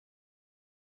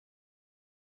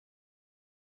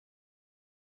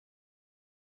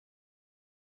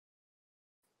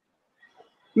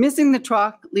Missing the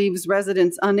truck leaves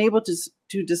residents unable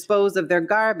to dispose of their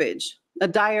garbage, a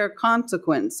dire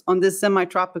consequence on this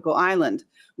semi-tropical island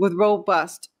with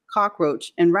robust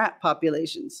cockroach and rat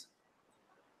populations.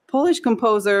 Polish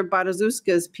composer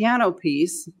Bartoszyka's piano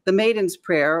piece, The Maiden's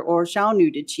Prayer, or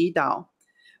Shezidao,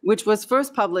 which was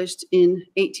first published in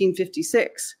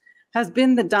 1856, has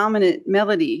been the dominant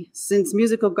melody since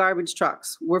musical garbage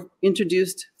trucks were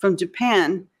introduced from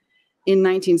Japan in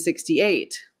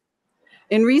 1968.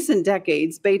 In recent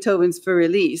decades, Beethoven's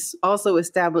Fur-Elise also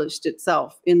established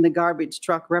itself in the garbage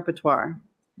truck repertoire.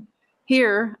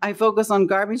 Here, I focus on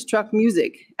garbage truck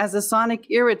music as a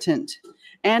sonic irritant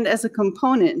and as a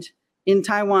component in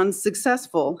Taiwan's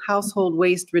successful household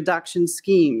waste reduction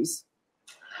schemes.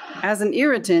 As an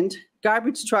irritant,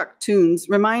 garbage truck tunes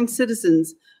remind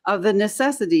citizens of the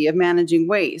necessity of managing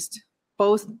waste,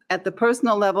 both at the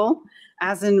personal level,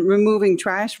 as in removing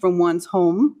trash from one's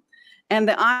home, and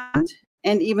the island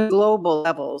and even global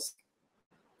levels.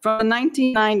 From the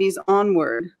 1990s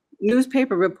onward,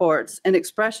 newspaper reports and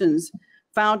expressions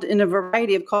found in a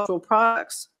variety of cultural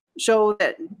products show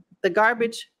that the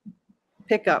garbage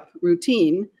pickup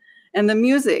routine and the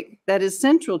music that is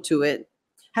central to it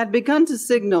had begun to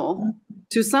signal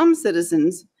to some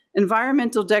citizens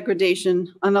environmental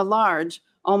degradation on a large,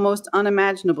 almost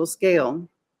unimaginable scale.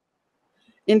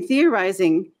 In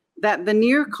theorizing that the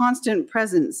near constant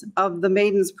presence of the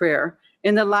Maiden's Prayer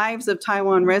in the lives of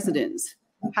Taiwan residents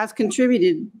has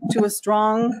contributed to a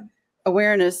strong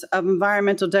awareness of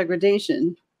environmental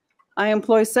degradation, I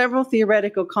employ several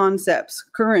theoretical concepts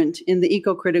current in the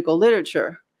eco-critical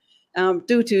literature.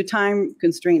 Due to time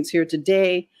constraints here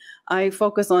today, I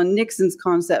focus on Nixon's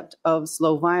concept of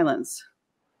slow violence.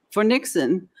 For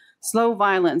Nixon, slow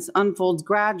violence unfolds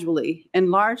gradually and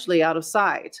largely out of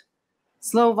sight.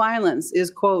 Slow violence is,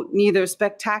 quote, neither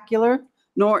spectacular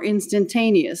nor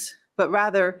instantaneous, but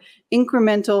rather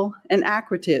incremental and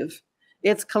accretive,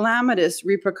 its calamitous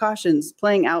repercussions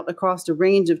playing out across a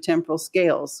range of temporal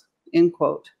scales, end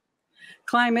quote.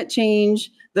 Climate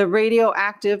change, the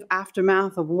radioactive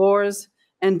aftermath of wars,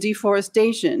 and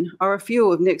deforestation are a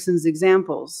few of Nixon's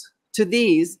examples. To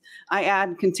these, I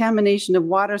add contamination of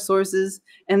water sources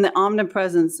and the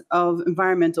omnipresence of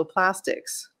environmental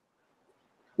plastics.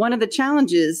 One of the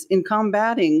challenges in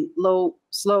combating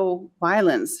slow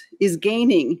violence is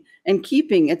gaining and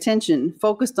keeping attention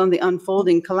focused on the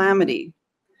unfolding calamity.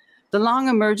 The long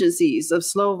emergencies of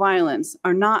slow violence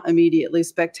are not immediately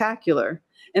spectacular,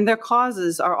 and their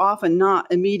causes are often not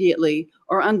immediately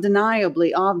or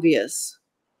undeniably obvious.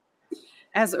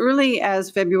 As early as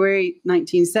February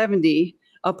 1970,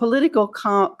 a political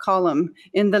column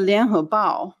in the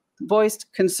Lianhebao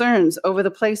voiced concerns over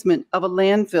the placement of a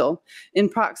landfill in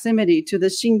proximity to the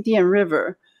Xingdian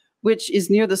River, which is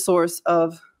near the source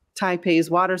of Taipei's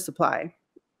water supply.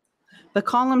 The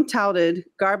column touted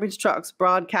garbage trucks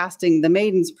broadcasting the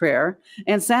Maiden's Prayer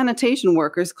and sanitation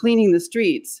workers cleaning the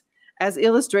streets as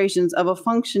illustrations of a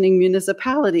functioning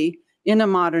municipality in a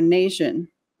modern nation.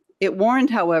 It warned,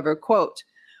 however, quote,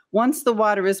 once the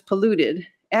water is polluted,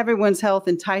 everyone's health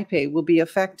in Taipei will be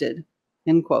affected,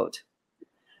 end quote.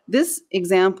 This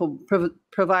example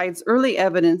provides early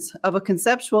evidence of a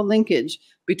conceptual linkage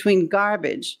between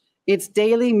garbage, its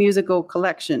daily musical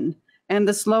collection, and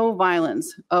the slow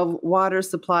violence of water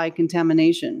supply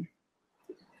contamination.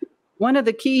 One of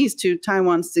the keys to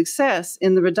Taiwan's success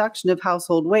in the reduction of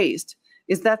household waste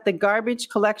is that the garbage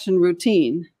collection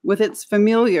routine, with its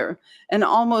familiar and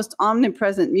almost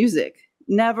omnipresent music,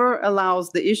 never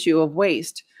allows the issue of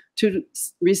waste to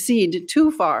recede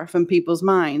too far from people's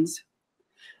minds.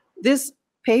 This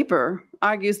paper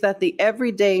argues that the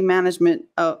everyday management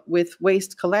with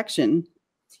waste collection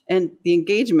and the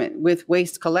engagement with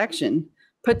waste collection,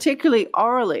 particularly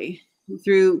orally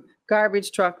through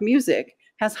garbage truck music,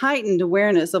 has heightened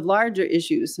awareness of larger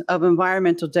issues of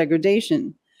environmental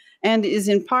degradation and is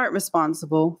in part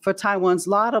responsible for Taiwan's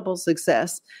laudable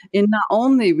success in not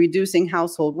only reducing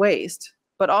household waste,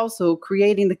 but also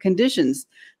creating the conditions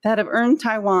that have earned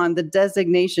Taiwan the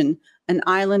designation an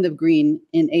island of green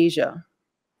in Asia.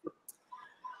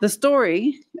 The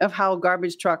story of how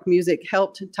garbage truck music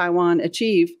helped Taiwan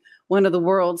achieve one of the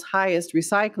world's highest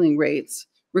recycling rates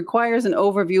requires an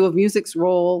overview of music's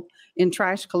role in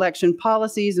trash collection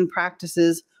policies and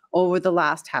practices over the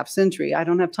last half century. I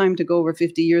don't have time to go over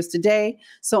 50 years today,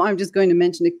 so I'm just going to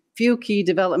mention a few key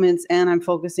developments, and I'm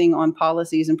focusing on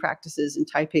policies and practices in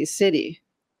Taipei City.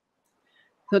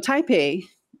 So Taipei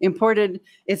imported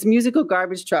its musical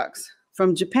garbage trucks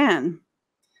from Japan.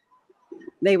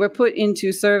 They were put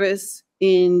into service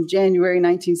in January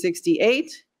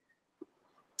 1968,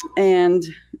 and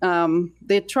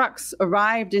the trucks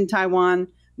arrived in Taiwan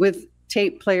with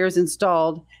tape players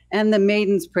installed and the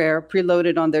Maiden's Prayer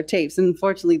preloaded on their tapes. And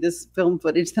unfortunately, this film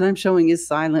footage that I'm showing is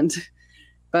silent,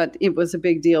 but it was a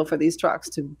big deal for these trucks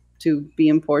to be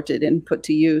imported and put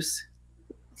to use.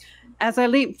 As I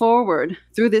leap forward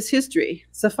through this history,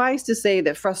 suffice to say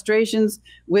that frustrations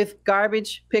with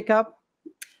garbage pickup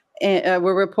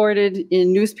were reported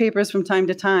in newspapers from time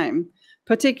to time,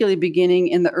 particularly beginning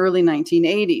in the early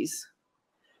 1980s.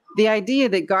 The idea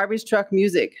that garbage truck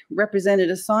music represented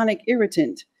a sonic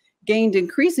irritant gained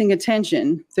increasing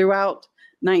attention throughout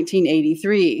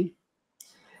 1983.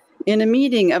 In a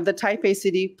meeting of the Taipei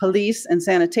City Police and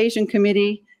Sanitation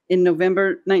Committee in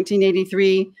November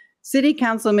 1983, City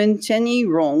Councilman Chen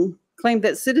Yirong claimed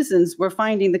that citizens were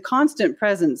finding the constant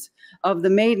presence of the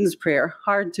Maiden's Prayer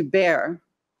hard to bear.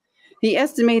 He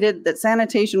estimated that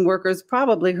sanitation workers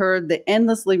probably heard the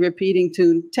endlessly repeating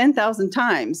tune 10,000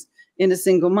 times in a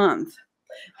single month.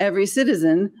 Every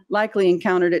citizen likely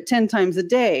encountered it 10 times a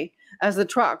day as the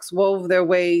trucks wove their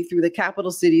way through the capital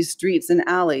city's streets and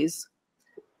alleys.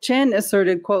 Chen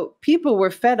asserted, quote, people were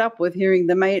fed up with hearing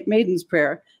the Maiden's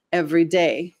Prayer every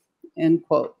day, end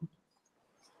quote.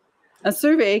 A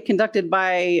survey conducted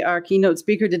by our keynote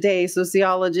speaker today,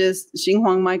 sociologist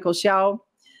Xinhuang Michael Xiao,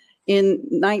 in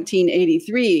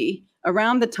 1983,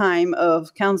 around the time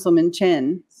of Councilman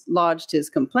Chen lodged his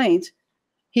complaint,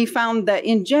 he found that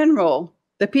in general,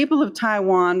 the people of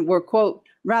Taiwan were, quote,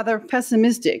 rather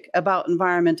pessimistic about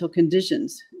environmental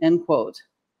conditions, end quote.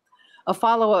 A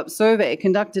follow-up survey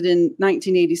conducted in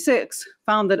 1986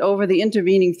 found that over the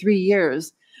intervening 3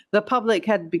 years, the public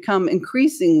had become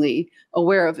increasingly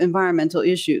aware of environmental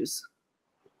issues.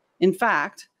 In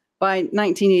fact, by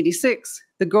 1986,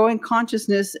 the growing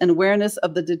consciousness and awareness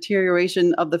of the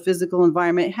deterioration of the physical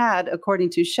environment had, according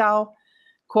to Xiao,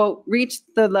 quote, reached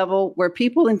the level where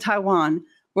people in Taiwan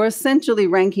were essentially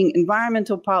ranking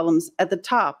environmental problems at the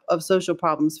top of social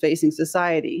problems facing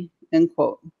society, end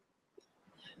quote.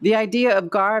 The idea of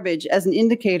garbage as an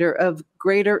indicator of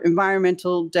greater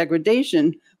environmental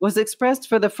degradation was expressed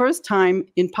for the first time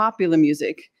in popular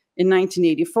music in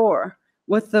 1984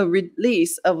 with the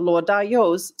release of Luo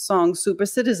Dayou's song Super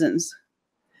Citizens.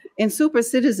 In Super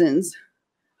Citizens,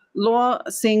 Luo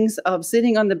sings of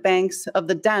sitting on the banks of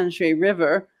the Danshui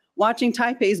River, watching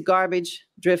Taipei's garbage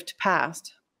drift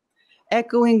past.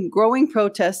 Echoing growing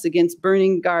protests against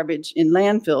burning garbage in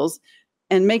landfills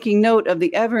and making note of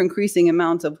the ever-increasing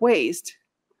amounts of waste,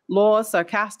 Luo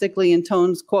sarcastically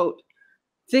intones, quote,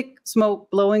 thick smoke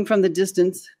blowing from the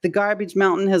distance, the garbage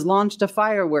mountain has launched a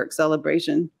fireworks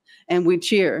celebration, and we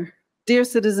cheer. Dear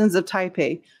citizens of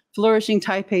Taipei, flourishing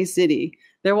Taipei City,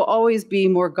 there will always be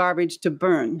more garbage to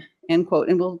burn, end quote.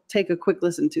 And we'll take a quick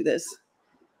listen to this.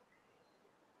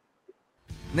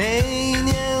 那一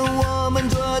年我们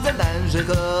坐在淡水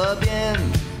河边，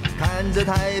看着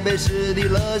台北市的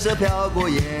垃圾飘过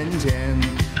眼前，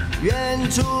远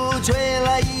处吹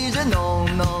来一阵浓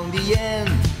浓的烟，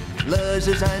垃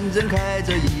圾山正开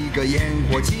着一个烟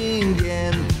火庆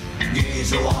典。于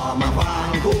是我们欢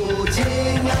呼，亲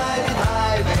爱的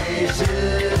台北市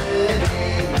民，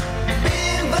缤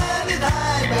纷的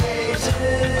台北市，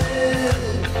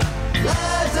垃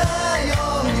圾永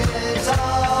远烧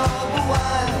不完，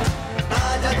大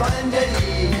家团结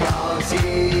一条心。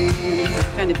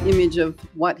Kind of image of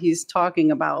what he's talking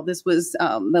about. This was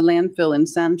the landfill in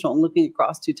Sanchong looking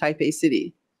across to Taipei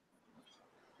City.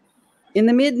 In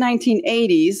the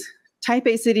mid-1980s,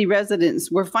 Taipei City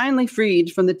residents were finally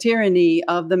freed from the tyranny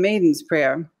of the Maiden's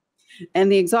Prayer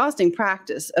and the exhausting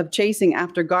practice of chasing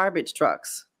after garbage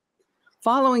trucks.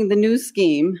 Following the new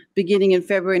scheme, beginning in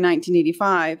February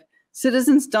 1985,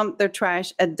 citizens dumped their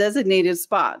trash at designated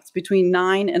spots between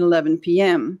 9 and 11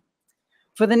 p.m.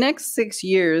 For the next 6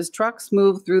 years, trucks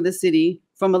moved through the city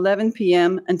from 11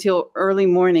 p.m. until early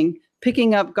morning,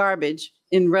 picking up garbage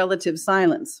in relative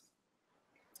silence.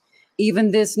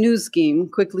 Even this new scheme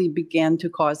quickly began to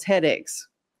cause headaches.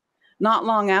 Not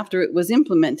long after it was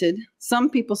implemented, some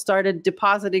people started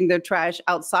depositing their trash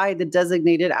outside the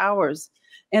designated hours,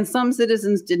 and some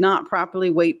citizens did not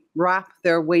properly wrap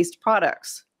their waste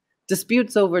products.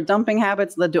 Disputes over dumping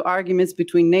habits led to arguments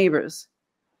between neighbors.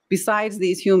 Besides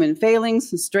these human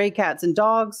failings, stray cats and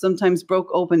dogs sometimes broke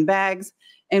open bags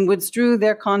and would strew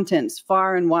their contents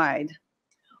far and wide.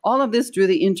 All of this drew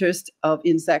the interest of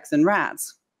insects and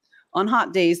rats. On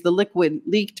hot days, the liquid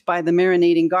leaked by the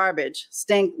marinating garbage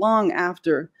stank long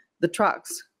after the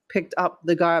trucks picked up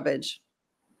the garbage.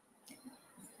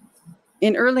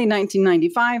 In early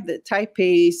 1995, the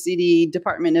Taipei City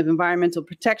Department of Environmental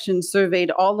Protection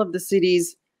surveyed all of the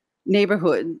city's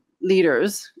neighborhood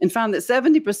leaders and found that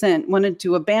 70% wanted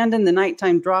to abandon the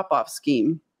nighttime drop-off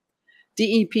scheme.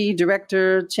 DEP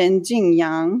Director Chen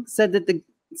Jingyang said that the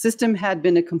system had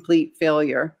been a complete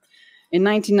failure. In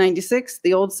 1996,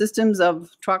 the old systems of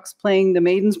trucks playing the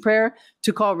Maiden's Prayer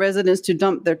to call residents to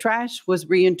dump their trash was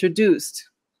reintroduced.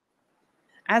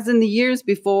 As in the years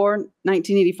before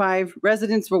 1985,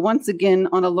 residents were once again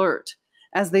on alert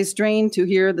as they strained to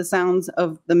hear the sounds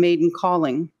of the maiden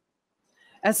calling.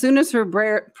 As soon as her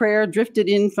prayer drifted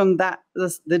in from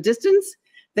the distance,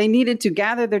 they needed to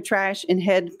gather their trash and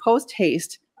head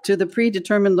post-haste to the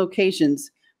predetermined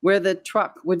locations where the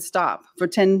truck would stop for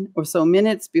 10 or so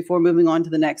minutes before moving on to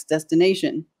the next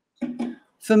destination.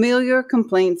 Familiar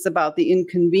complaints about the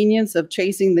inconvenience of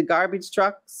chasing the garbage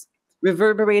trucks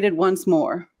reverberated once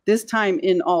more, this time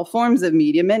in all forms of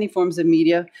media, many forms of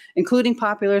media, including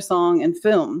popular song and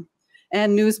film.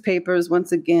 And newspapers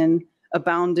once again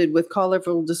abounded with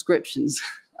colorful descriptions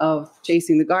of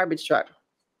chasing the garbage truck.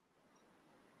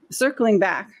 Circling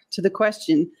back to the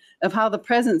question of how the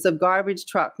presence of garbage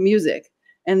truck music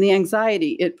and the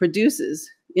anxiety it produces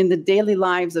in the daily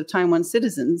lives of Taiwan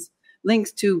citizens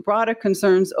links to broader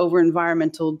concerns over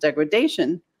environmental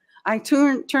degradation, I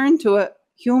turn to a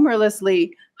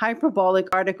humorlessly hyperbolic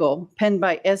article penned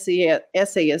by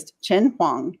essayist Chen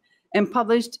Huang and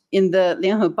published in the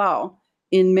Lianhebao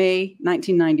in May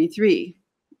 1993.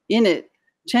 In it,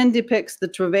 Chen depicts the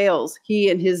travails he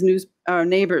and his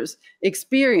neighbors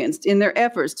experienced in their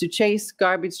efforts to chase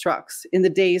garbage trucks in the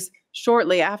days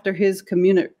shortly after his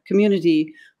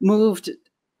community moved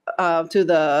to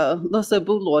the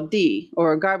Lesebu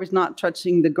or garbage not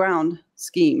touching the ground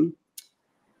scheme.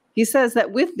 He says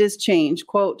that with this change,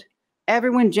 quote,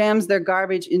 everyone jams their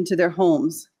garbage into their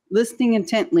homes, listening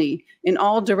intently in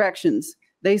all directions.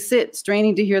 They sit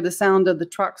straining to hear the sound of the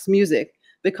truck's music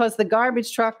because the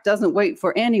garbage truck doesn't wait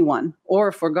for anyone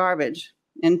or for garbage,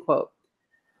 end quote.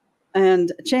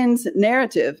 And Chen's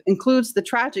narrative includes the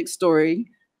tragic story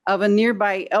of a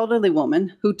nearby elderly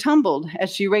woman who tumbled as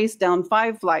she raced down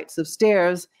 5 flights of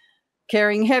stairs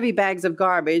carrying heavy bags of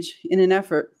garbage in an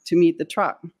effort to meet the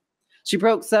truck. She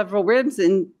broke several ribs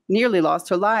and nearly lost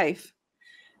her life.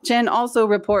 Chen also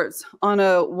reports on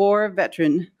a war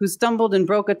veteran who stumbled and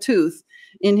broke a tooth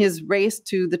in his race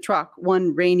to the truck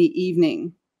one rainy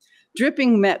evening.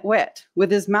 Dripping wet, with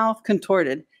his mouth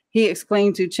contorted, he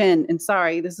exclaimed to Chen, and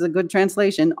sorry, this is a good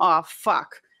translation, "Aw,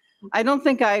 fuck. I don't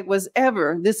think I was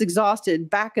ever this exhausted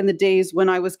back in the days when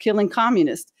I was killing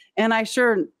communists, and I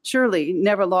surely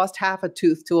never lost half a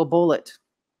tooth to a bullet."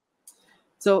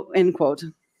 So, end quote.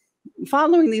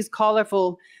 Following these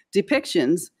colorful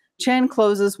depictions, Chen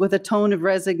closes with a tone of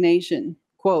resignation.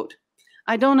 Quote,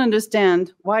 I don't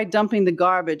understand why dumping the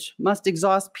garbage must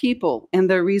exhaust people and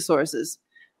their resources.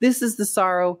 This is the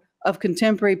sorrow of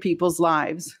contemporary people's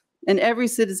lives. And every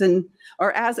citizen,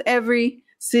 or as every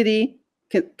city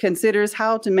considers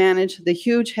how to manage the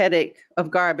huge headache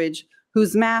of garbage,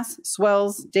 whose mass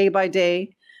swells day by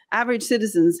day, average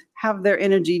citizens have their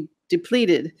energy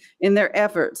depleted in their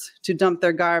efforts to dump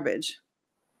their garbage.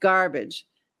 Garbage.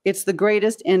 It's the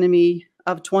greatest enemy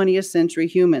of 20th century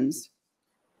humans.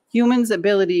 Humans'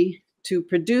 ability to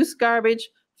produce garbage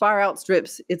far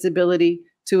outstrips its ability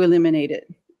to eliminate it.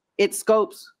 Its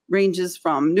scopes ranges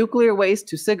from nuclear waste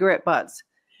to cigarette butts.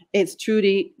 It's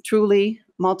truly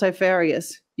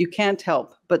multifarious. You can't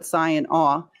help but sigh in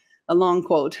awe. A long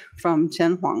quote from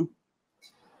Chen Huang.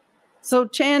 So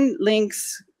Chen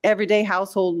links everyday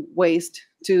household waste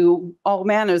to all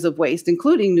manners of waste,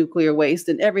 including nuclear waste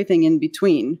and everything in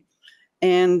between.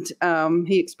 And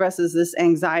he expresses this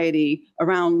anxiety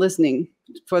around listening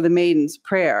for the maiden's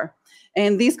prayer.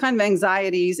 And these kind of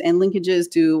anxieties and linkages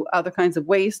to other kinds of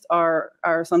waste are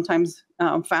sometimes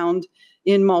found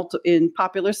in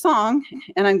popular song.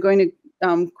 And I'm going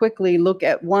to quickly look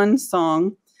at one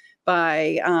song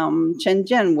by Chen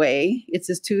Jianwei. It's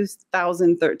his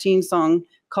 2013 song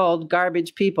called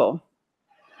Garbage People.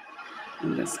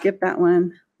 I'm going to skip that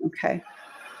one. Okay.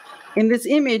 In this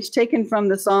image taken from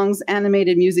the song's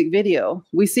animated music video,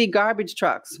 we see garbage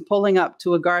trucks pulling up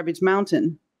to a garbage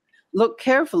mountain. Look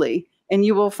carefully and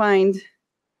you will find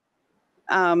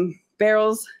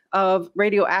barrels of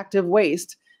radioactive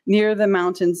waste near the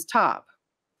mountain's top.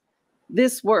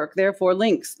 This work therefore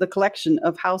links the collection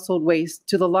of household waste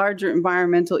to the larger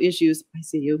environmental issues, I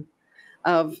see you,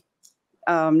 of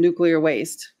nuclear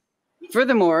waste.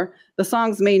 Furthermore, the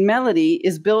song's main melody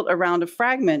is built around a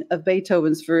fragment of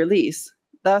Beethoven's Fur-Elise,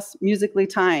 thus musically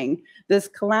tying this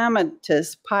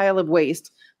calamitous pile of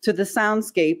waste to the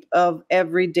soundscape of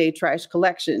everyday trash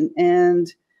collection.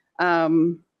 And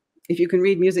if you can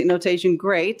read music notation,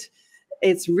 great.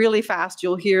 It's really fast.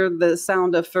 You'll hear the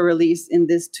sound of Fur-Elise in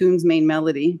this tune's main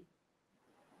melody.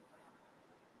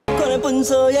 Gonna 本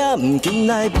做也唔紧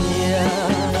来拼。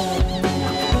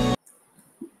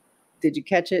 Did you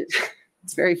catch it?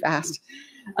 It's very fast.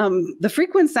 The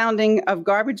frequent sounding of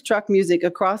garbage truck music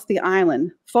across the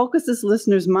island focuses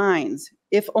listeners' minds,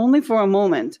 if only for a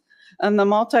moment, on the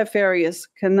multifarious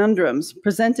conundrums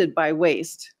presented by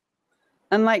waste.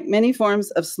 Unlike many forms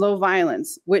of slow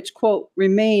violence, which, quote,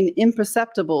 remain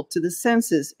imperceptible to the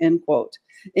senses, end quote,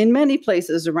 in many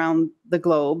places around the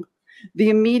globe, the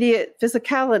immediate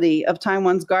physicality of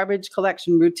Taiwan's garbage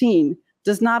collection routine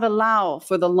does not allow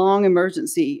for the long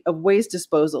emergency of waste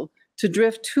disposal to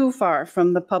drift too far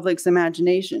from the public's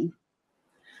imagination.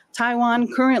 Taiwan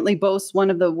currently boasts one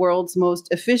of the world's most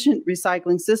efficient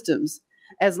recycling systems,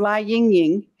 as Lai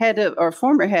Yingying,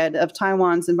 former head of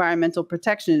Taiwan's Environmental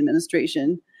Protection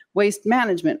Administration Waste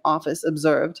Management Office,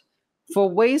 observed. For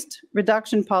waste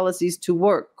reduction policies to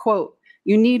work, quote,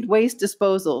 you need waste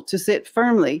disposal to sit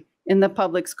firmly in the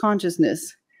public's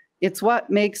consciousness. It's what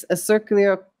makes a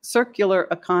circular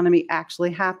economy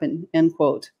actually happen, end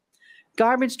quote.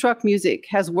 Garbage truck music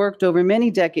has worked over many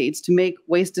decades to make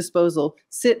waste disposal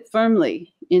sit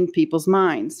firmly in people's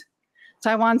minds.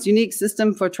 Taiwan's unique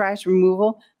system for trash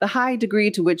removal, the high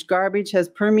degree to which garbage has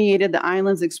permeated the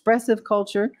island's expressive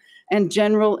culture, and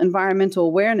general environmental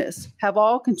awareness have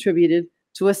all contributed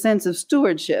to a sense of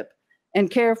stewardship and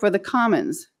care for the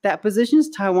commons that positions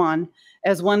Taiwan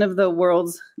as one of the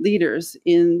world's leaders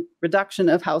in reduction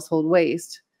of household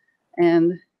waste.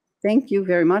 And thank you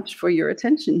very much for your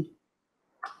attention.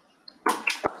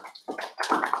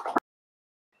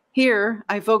 Here,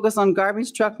 I focus on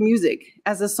garbage truck music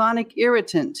as a sonic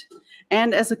irritant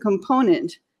and as a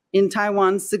component in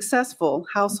Taiwan's successful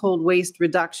household waste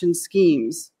reduction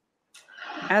schemes.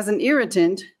 As an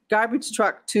irritant, garbage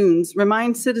truck tunes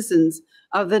remind citizens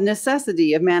of the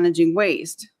necessity of managing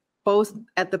waste, both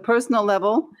at the personal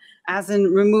level, as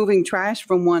in removing trash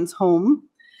from one's home,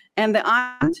 and the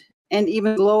island and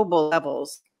even global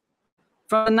levels.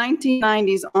 From the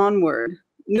 1990s onward,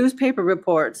 newspaper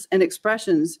reports and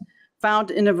expressions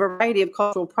found in a variety of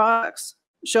cultural products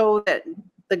show that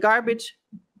the garbage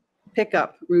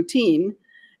pickup routine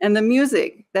and the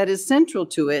music that is central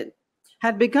to it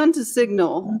had begun to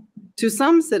signal to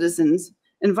some citizens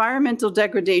environmental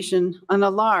degradation on a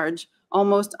large,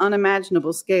 almost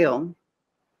unimaginable scale.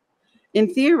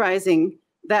 In theorizing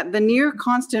that the near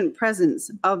constant presence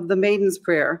of the Maiden's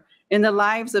Prayer in the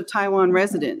lives of Taiwan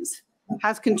residents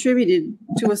has contributed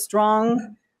to a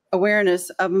strong awareness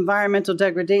of environmental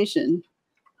degradation,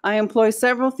 I employ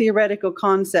several theoretical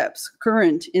concepts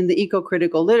current in the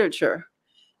eco-critical literature.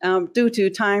 Due to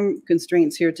time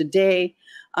constraints here today,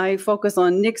 I focus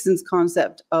on Nixon's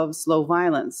concept of slow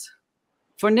violence.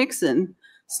 For Nixon,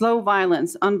 slow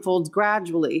violence unfolds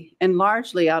gradually and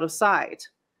largely out of sight.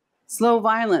 Slow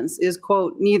violence is,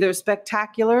 quote, neither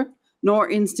spectacular nor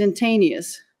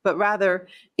instantaneous, but rather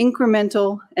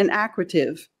incremental and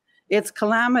accretive, its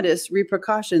calamitous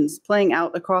repercussions playing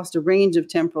out across a range of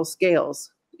temporal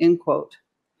scales, end quote.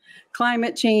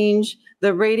 Climate change,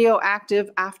 the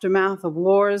radioactive aftermath of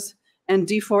wars, and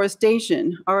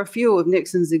deforestation are a few of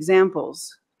Nixon's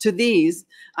examples. To these,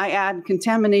 I add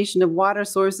contamination of water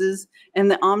sources and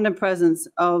the omnipresence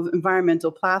of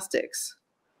environmental plastics.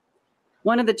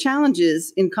 One of the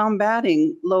challenges in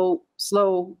combating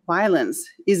slow violence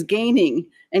is gaining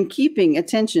and keeping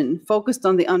attention focused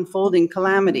on the unfolding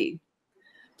calamity.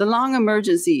 The long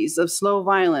emergencies of slow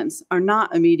violence are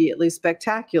not immediately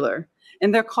spectacular,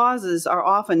 and their causes are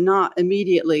often not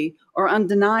immediately or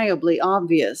undeniably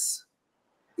obvious.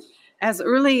 As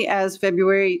early as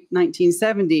February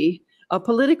 1970, a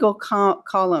political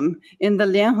column in the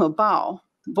Lianhe Bao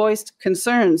voiced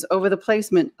concerns over the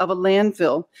placement of a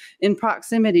landfill in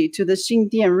proximity to the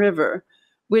Xingdian River,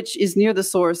 which is near the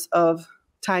source of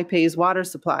Taipei's water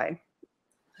supply.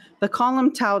 The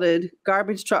column touted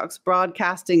garbage trucks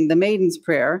broadcasting the Maiden's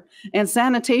Prayer and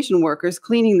sanitation workers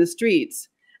cleaning the streets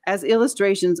as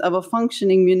illustrations of a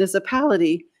functioning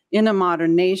municipality in a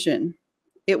modern nation.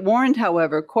 It warned,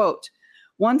 however, quote,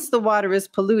 once the water is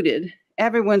polluted,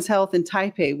 everyone's health in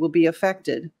Taipei will be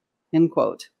affected, end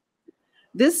quote.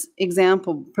 This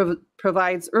example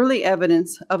provides early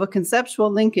evidence of a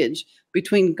conceptual linkage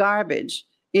between garbage,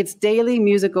 its daily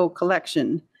musical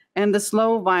collection, and the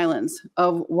slow violence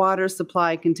of water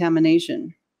supply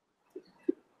contamination.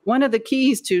 One of the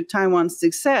keys to Taiwan's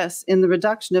success in the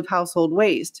reduction of household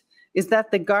waste is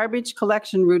that the garbage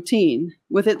collection routine,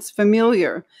 with its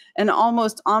familiar and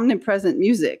almost omnipresent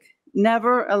music,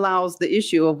 never allows the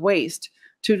issue of waste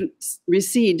to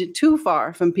recede too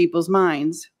far from people's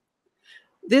minds.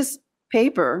 This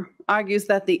paper argues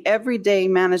that the everyday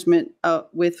management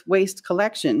with waste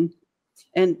collection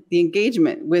and the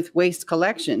engagement with waste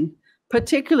collection,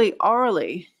 particularly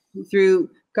orally through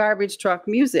garbage truck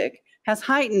music, has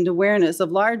heightened awareness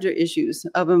of larger issues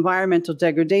of environmental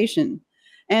degradation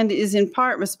and is in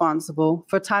part responsible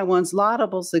for Taiwan's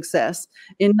laudable success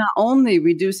in not only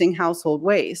reducing household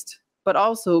waste, but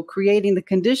also creating the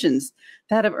conditions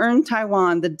that have earned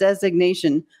Taiwan the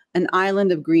designation an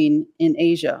island of green in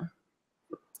Asia.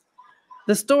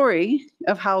 The story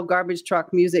of how garbage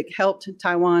truck music helped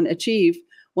Taiwan achieve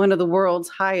one of the world's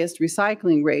highest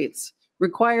recycling rates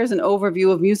requires an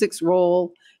overview of music's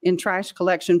role in trash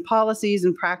collection policies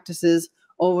and practices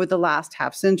over the last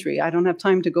half century. I don't have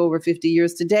time to go over 50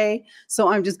 years today, so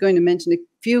I'm just going to mention a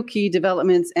few key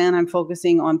developments, and I'm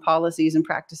focusing on policies and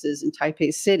practices in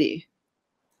Taipei City.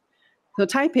 So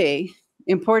Taipei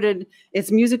imported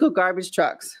its musical garbage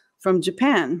trucks from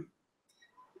Japan.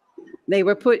 They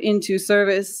were put into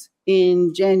service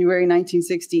in January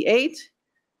 1968,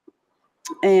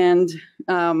 and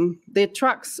the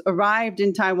trucks arrived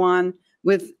in Taiwan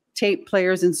with tape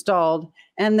players installed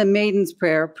and the Maiden's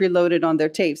Prayer preloaded on their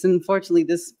tapes. And unfortunately,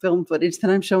 this film footage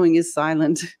that I'm showing is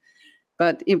silent,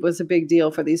 but it was a big deal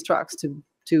for these trucks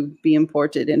to be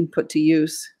imported and put to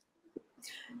use.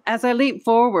 As I leap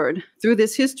forward through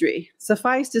this history,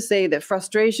 suffice to say that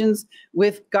frustrations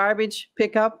with garbage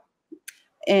pickup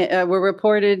were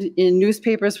reported in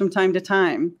newspapers from time to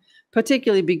time,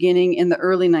 particularly beginning in the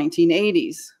early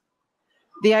 1980s.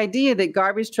 The idea that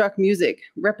garbage truck music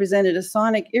represented a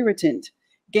sonic irritant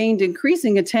gained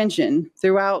increasing attention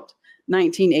throughout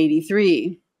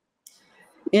 1983.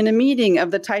 In a meeting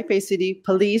of the Taipei City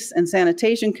Police and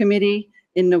Sanitation Committee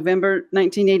in November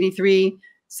 1983,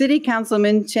 City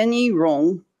Councilman Chen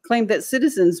Yirong claimed that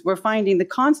citizens were finding the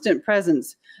constant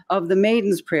presence of the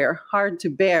Maiden's Prayer hard to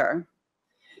bear.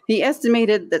 He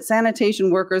estimated that sanitation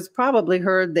workers probably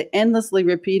heard the endlessly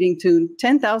repeating tune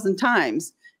 10,000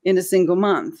 times in a single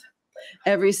month.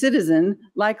 Every citizen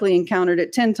likely encountered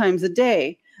it 10 times a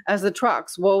day as the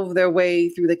trucks wove their way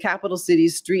through the capital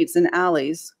city's streets and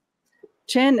alleys.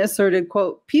 Chen asserted,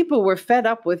 quote, people were fed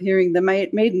up with hearing the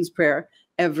Maiden's Prayer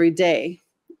every day,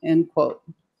 end quote.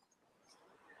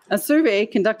 A survey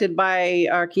conducted by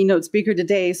our keynote speaker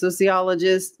today,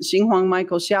 sociologist Xinhuang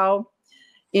Michael Xiao,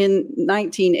 in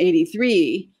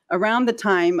 1983, around the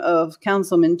time of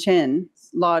Councilman Chen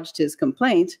lodged his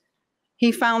complaint,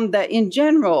 he found that in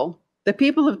general, the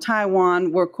people of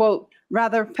Taiwan were, quote,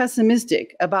 rather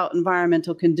pessimistic about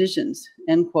environmental conditions,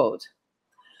 end quote.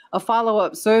 A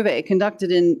follow-up survey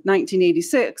conducted in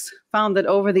 1986 found that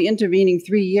over the intervening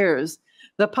 3 years,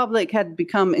 the public had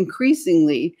become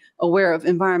increasingly aware of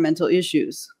environmental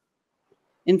issues.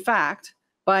 In fact,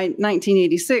 by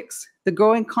 1986, the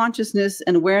growing consciousness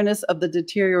and awareness of the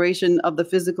deterioration of the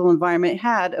physical environment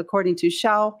had, according to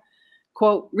Xiao,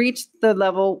 quote, reached the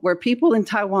level where people in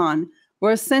Taiwan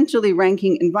were essentially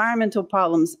ranking environmental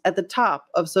problems at the top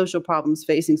of social problems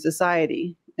facing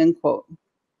society, end quote.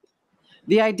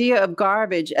 The idea of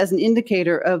garbage as an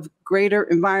indicator of greater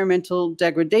environmental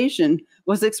degradation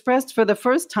was expressed for the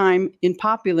first time in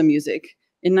popular music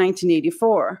in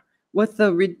 1984 with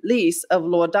the release of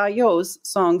Luo Dayou's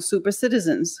song Super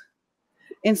Citizens.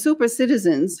 In Super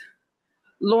Citizens,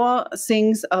 Luo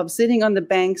sings of sitting on the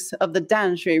banks of the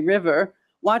Danshui River,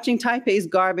 watching Taipei's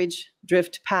garbage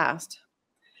drift past.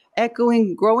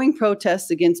 Echoing growing protests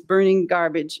against burning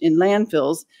garbage in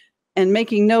landfills and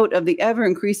making note of the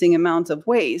ever-increasing amounts of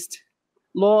waste,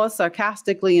 Luo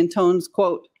sarcastically intones,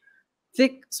 quote,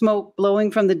 thick smoke blowing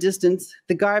from the distance,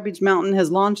 the garbage mountain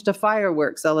has launched a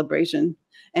fireworks celebration,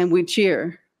 and we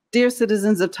cheer. Dear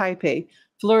citizens of Taipei,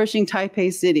 flourishing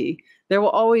Taipei City, there will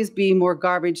always be more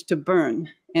garbage to burn,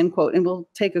 end quote. And we'll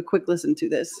take a quick listen to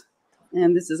this.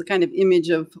 And this is a kind of image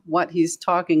of what he's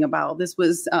talking about. This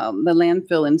was the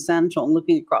landfill in Sanchong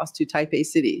looking across to Taipei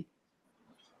City.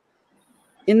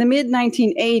 In the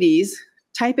mid-1980s,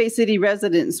 Taipei City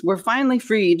residents were finally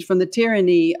freed from the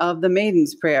tyranny of the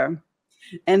Maiden's Prayer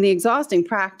and the exhausting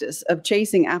practice of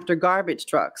chasing after garbage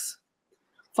trucks.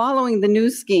 Following the new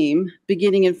scheme,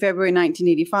 beginning in February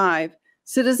 1985,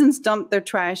 citizens dumped their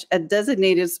trash at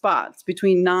designated spots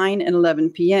between 9 and 11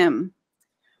 p.m.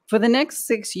 For the next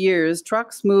 6 years,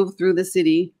 trucks moved through the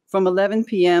city from 11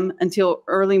 p.m. until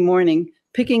early morning,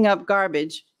 picking up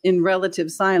garbage in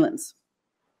relative silence.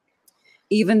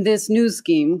 Even this new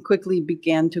scheme quickly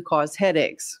began to cause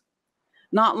headaches.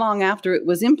 Not long after it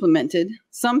was implemented,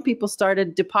 some people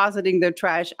started depositing their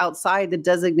trash outside the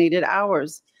designated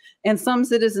hours, and some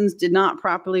citizens did not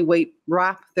properly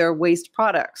wrap their waste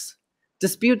products.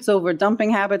 Disputes over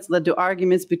dumping habits led to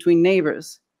arguments between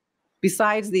neighbors.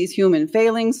 Besides these human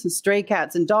failings, stray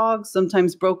cats and dogs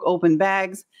sometimes broke open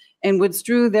bags and would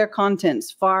strew their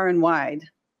contents far and wide.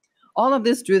 All of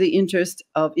this drew the interest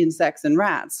of insects and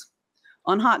rats.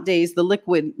 On hot days, the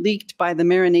liquid leaked by the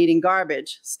marinating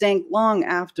garbage stank long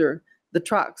after the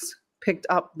trucks picked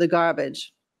up the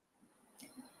garbage.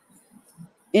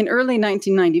 In early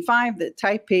 1995, the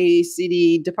Taipei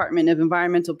City Department of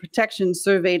Environmental Protection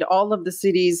surveyed all of the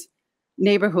city's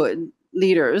neighborhood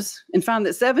leaders and found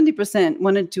that 70%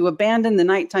 wanted to abandon the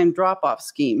nighttime drop-off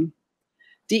scheme.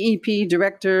 DEP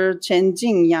Director Chen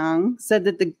Jingyang said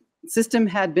that the system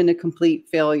had been a complete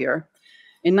failure.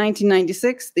 In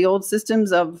 1996, the old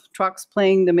systems of trucks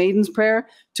playing the Maiden's Prayer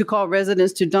to call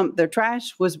residents to dump their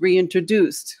trash was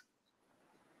reintroduced.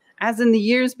 As in the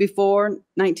years before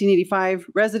 1985,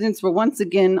 residents were once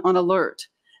again on alert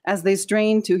as they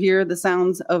strained to hear the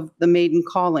sounds of the maiden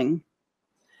calling.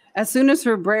 As soon as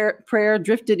her prayer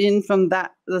drifted in from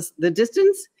the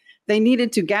distance, they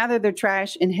needed to gather their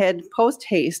trash and head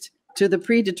post-haste to the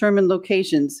predetermined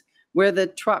locations where the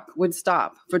truck would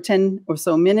stop for 10 or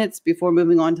so minutes before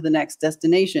moving on to the next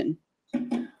destination.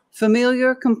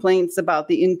 Familiar complaints about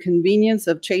the inconvenience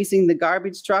of chasing the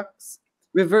garbage trucks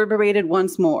reverberated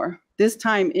once more, this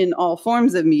time in all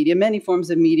forms of media, many forms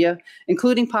of media,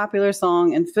 including popular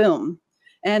song and film.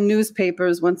 And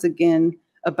newspapers once again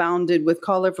abounded with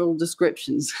colorful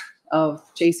descriptions of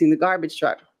chasing the garbage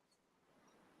truck.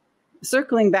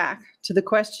 Circling back to the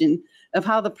question of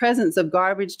how the presence of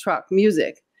garbage truck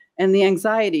music and the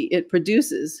anxiety it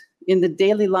produces in the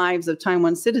daily lives of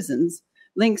Taiwan citizens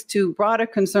links to broader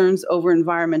concerns over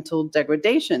environmental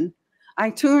degradation, I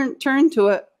turn to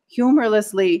a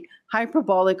humorlessly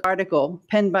hyperbolic article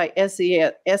penned by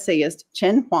essayist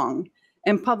Chen Huang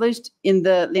and published in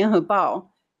the Lianhebao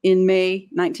in May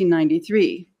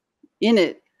 1993. In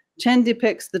it, Chen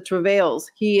depicts the travails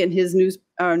he and his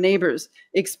neighbors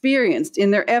experienced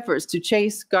in their efforts to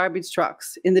chase garbage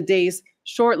trucks in the days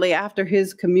shortly after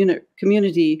his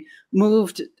community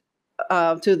moved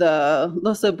to the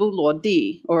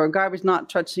Lesebu or garbage not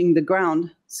touching the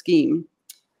ground scheme.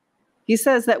 He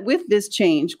says that with this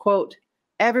change, quote,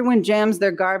 everyone jams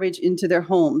their garbage into their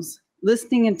homes,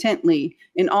 listening intently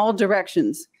in all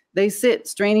directions. They sit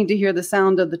straining to hear the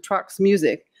sound of the truck's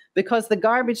music because the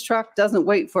garbage truck doesn't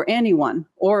wait for anyone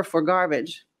or for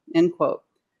garbage, end quote.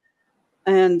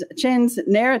 And Chen's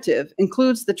narrative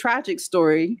includes the tragic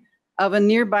story of a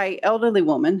nearby elderly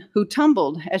woman who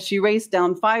tumbled as she raced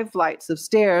down 5 flights of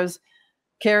stairs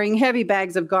carrying heavy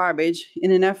bags of garbage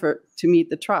in an effort to meet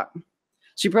the truck.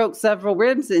 She broke several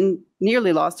ribs and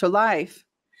nearly lost her life.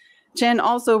 Chen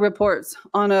also reports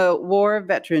on a war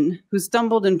veteran who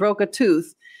stumbled and broke a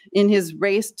tooth in his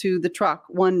race to the truck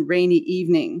one rainy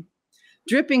evening.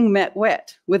 Dripping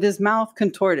wet, with his mouth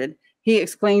contorted, he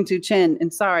exclaimed to Chen,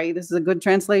 and sorry, this is a good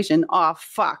translation, "Aw,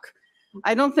 fuck.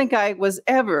 I don't think I was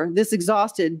ever this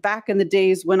exhausted back in the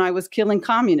days when I was killing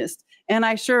communists, and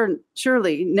I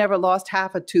surely never lost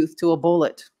half a tooth to a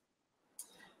bullet."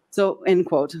 So, end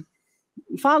quote.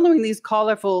 Following these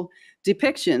colorful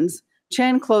depictions,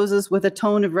 Chen closes with a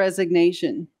tone of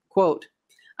resignation, quote,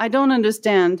 I don't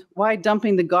understand why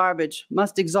dumping the garbage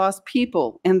must exhaust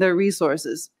people and their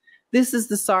resources. This is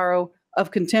the sorrow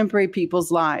of contemporary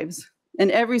people's lives.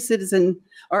 And every citizen,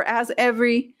 or as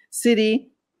every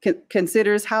city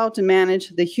considers how to manage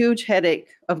the huge headache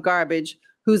of garbage,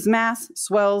 whose mass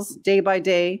swells day by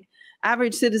day,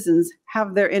 average citizens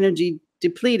have their energy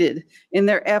depleted in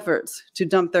their efforts to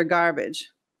dump their garbage.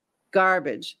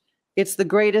 Garbage. It's the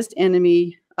greatest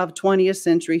enemy of 20th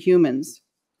century humans.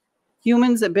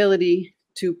 Humans' ability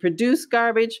to produce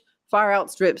garbage far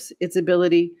outstrips its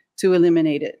ability to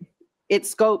eliminate it. Its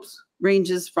scopes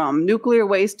ranges from nuclear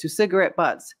waste to cigarette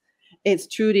butts. It's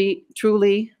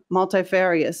truly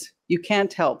multifarious. You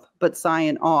can't help but sigh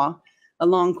in awe. A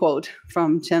long quote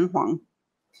from Chen Huang.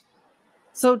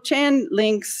 So Chen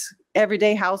links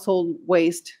everyday household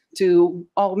waste to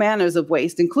all manners of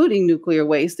waste, including nuclear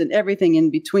waste and everything in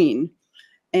between.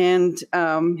 And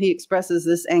he expresses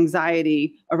this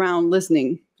anxiety around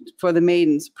listening for the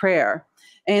maiden's prayer.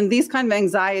 And these kind of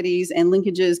anxieties and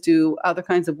linkages to other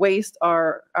kinds of waste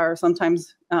are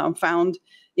sometimes found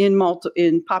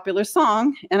in popular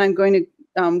song. And I'm going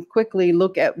to quickly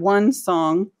look at one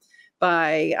song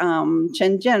by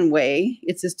Chen Jianwei.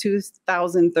 It's his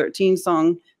 2013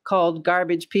 song called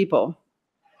Garbage People.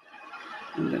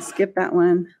 I'm going to skip that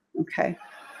one. Okay.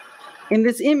 In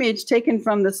this image taken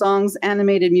from the song's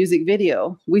animated music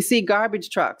video, we see garbage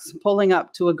trucks pulling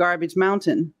up to a garbage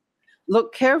mountain.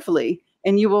 Look carefully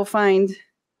and you will find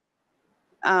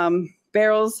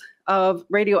barrels of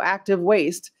radioactive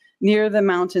waste near the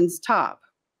mountain's top.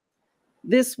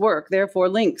 This work therefore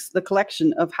links the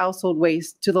collection of household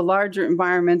waste to the larger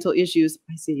environmental issues,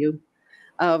 I see you,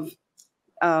 of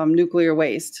nuclear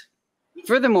waste.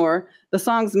 Furthermore, the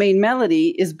song's main melody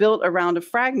is built around a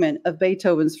fragment of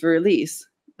Beethoven's Für Elise,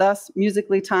 thus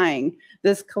musically tying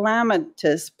this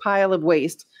calamitous pile of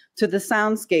waste to the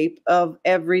soundscape of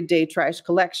everyday trash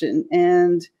collection.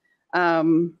 And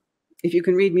if you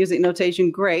can read music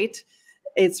notation, great.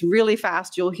 It's really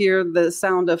fast. You'll hear the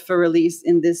sound of Für Elise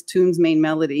in this tune's main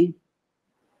melody.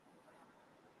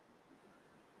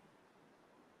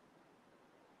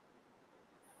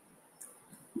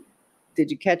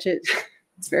 Did you catch it?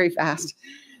 It's very fast.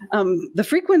 The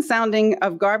frequent sounding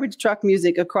of garbage truck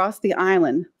music across the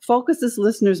island focuses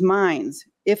listeners' minds,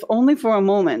 if only for a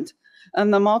moment,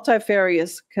 on the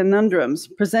multifarious conundrums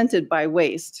presented by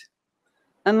waste.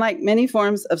 Unlike many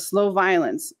forms of slow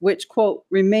violence, which, quote,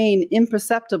 remain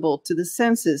imperceptible to the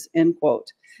senses, end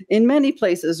quote, in many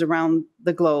places around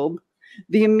the globe,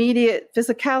 the immediate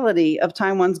physicality of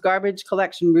Taiwan's garbage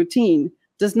collection routine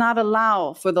does not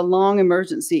allow for the long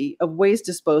emergency of waste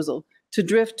disposal to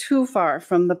drift too far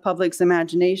from the public's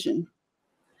imagination.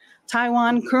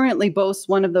 Taiwan currently boasts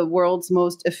one of the world's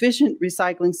most efficient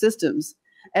recycling systems,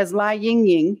 as Lai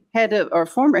Yingying,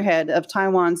 former head of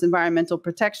Taiwan's Environmental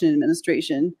Protection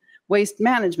Administration Waste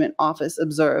Management Office,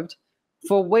 observed,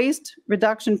 for waste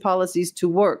reduction policies to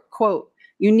work, quote,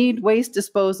 you need waste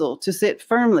disposal to sit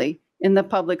firmly in the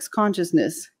public's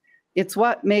consciousness. It's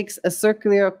what makes a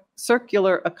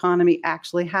circular economy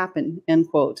actually happen, end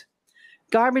quote.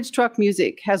 Garbage truck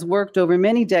music has worked over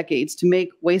many decades to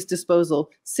make waste disposal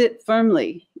sit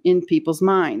firmly in people's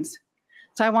minds.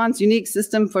 Taiwan's unique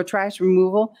system for trash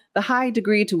removal, the high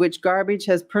degree to which garbage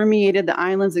has permeated the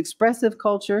island's expressive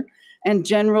culture, and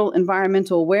general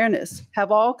environmental awareness have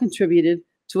all contributed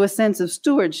to a sense of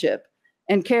stewardship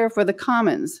and care for the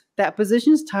commons that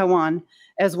positions Taiwan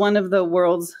as one of the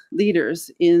world's leaders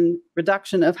in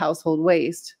reduction of household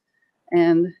waste.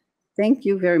 And thank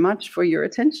you very much for your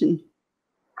attention.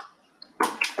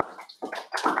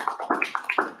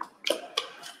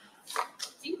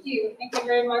 Thank you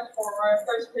very much for our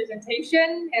first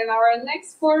presentation. And our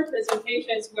next 4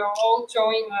 presentations will all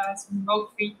join us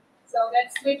remotely. So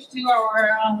let's switch to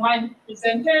our online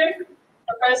presenter,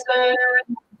 Professor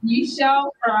Yi Xiao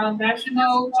from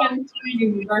National Chengchi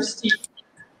University.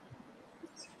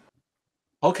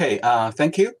 Okay,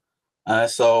 thank you.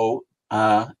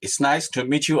 It's nice to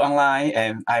meet you online,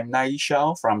 and I'm Yi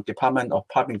Xiao from Department of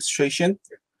Public Administration,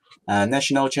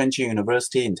 National Chengchi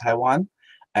University in Taiwan.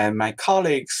 And my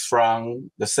colleagues from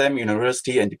the same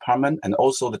university and department, and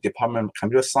also the Department of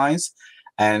Computer Science,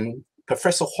 and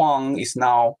Professor Huang is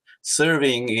now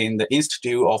serving in the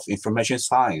Institute of Information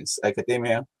Science,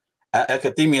 Academia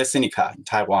Sinica in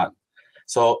Taiwan.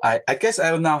 So I guess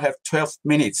I will now have 12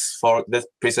 minutes for this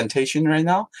presentation right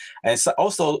now. And so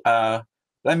also,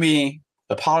 let me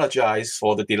apologize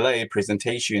for the delayed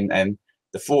presentation and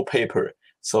the full paper.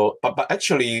 So, but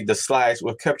actually the slides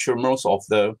will capture most of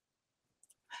the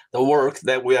work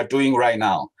that we are doing right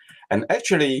now. And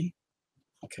actually,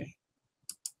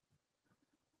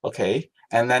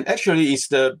 and then actually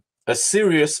it's a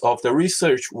series of the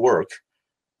research work.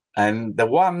 And the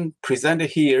one presented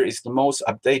here is the most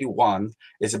updated one.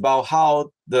 It's about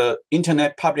how the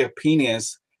internet public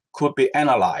opinions could be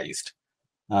analyzed,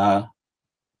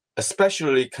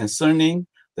 especially concerning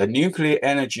the nuclear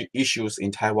energy issues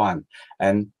in Taiwan.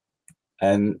 And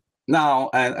now,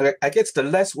 and I guess the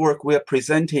last work we are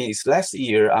presenting is last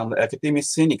year on the Academia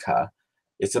Sinica.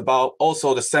 It's about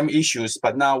also the same issues,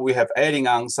 but now we have adding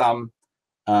on some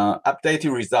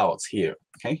updated results here,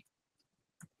 okay?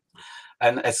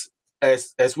 And as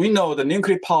we know, the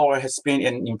nuclear power has been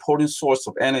an important source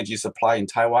of energy supply in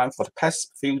Taiwan for the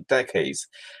past few decades.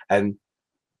 And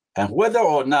whether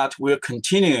or not we're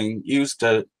continuing to use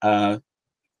the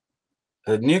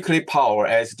nuclear power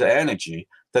as the energy,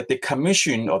 the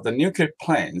decommission of the nuclear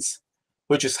plants,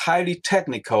 which is highly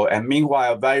technical and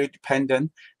meanwhile very dependent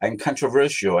and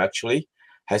controversial actually,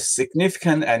 has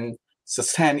significant and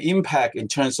sustained impact in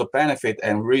terms of benefit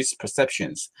and risk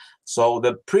perceptions. So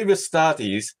the previous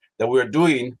studies that we're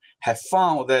doing have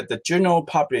found that the general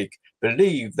public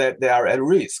believe that they are at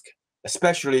risk,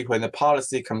 especially when the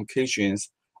policy communications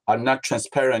are not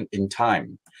transparent in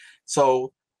time.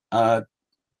 So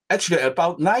actually,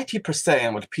 about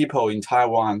 90% of the people in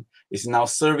Taiwan is now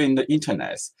serving the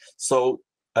internet. So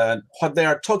what they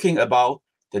are talking about,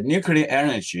 the nuclear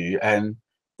energy and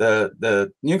the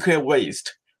nuclear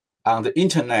waste on the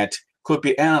internet could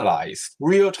be analyzed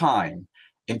real time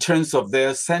in terms of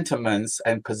their sentiments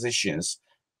and positions.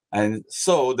 And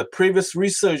so the previous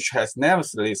research has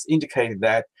nevertheless indicated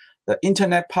that the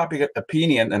internet public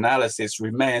opinion analysis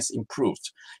remains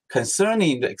improved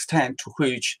concerning the extent to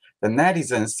which the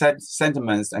netizens'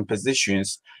 sentiments and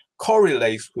positions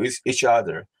correlate with each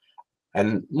other,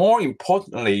 and more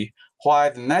importantly, why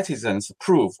the netizens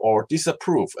approve or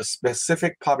disapprove of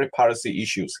specific public policy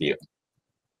issues here.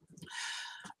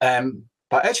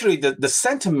 But actually, the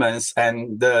sentiments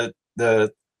and the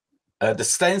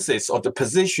stances or the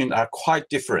position are quite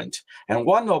different. And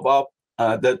one of our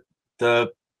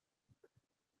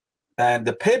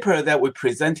the paper that we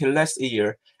presented last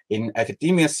year in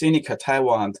Academia Sinica,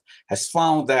 Taiwan, has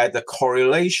found that the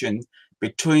correlation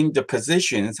between the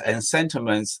positions and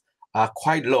sentiments are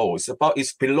quite low.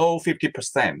 It's below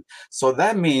 50%. So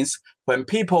that means when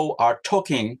people are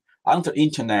talking on the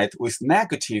internet with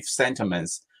negative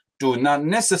sentiments, do not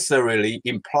necessarily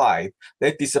imply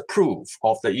they disapprove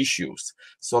of the issues.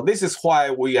 So this is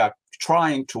why we are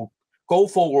trying to go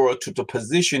forward to the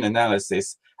position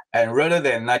analysis, and rather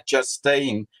than not just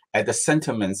staying at the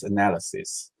sentiments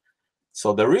analysis.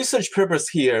 So the research purpose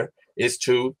here is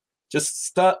to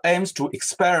just aims to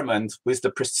experiment with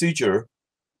the procedure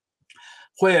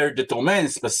where the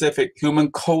domain-specific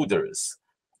human coders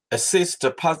assist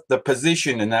the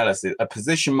position analysis,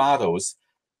 position models,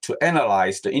 to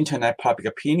analyze the internet public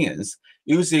opinions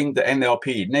using the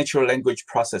NLP, natural language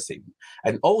processing.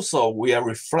 And also we are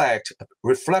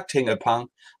reflecting upon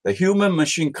the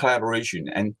human-machine collaboration.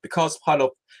 And because part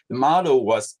of the model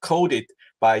was coded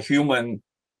by human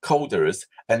coders,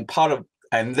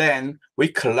 and then we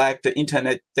collect the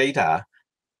internet data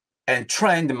and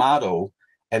train the model,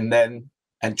 and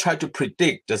try to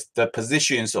predict the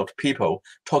positions of people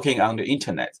talking on the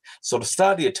internet. So the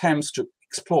study attempts to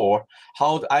explore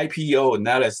how the IPO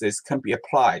analysis can be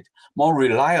applied more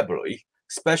reliably,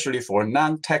 especially for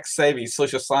non-tech savvy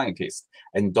social scientists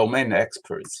and domain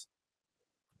experts.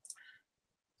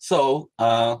 So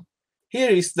here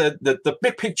is the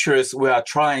big pictures we are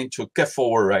trying to get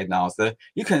forward right now. So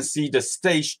you can see the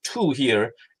stage 2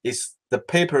 here is the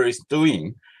paper is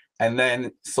doing. And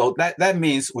then, so that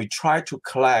means we try to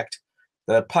collect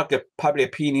the public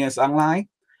opinions online,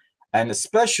 and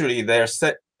especially they're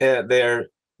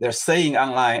saying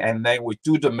online, and then we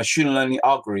do the machine learning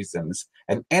algorithms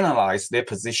and analyze their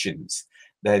positions.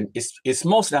 Then it's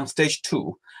mostly on stage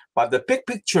 2. But the big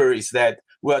picture is that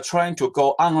we are trying to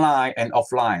go online and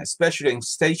offline, especially in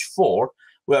stage 4.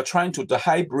 We are trying to do the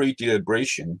hybrid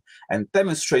deliberation and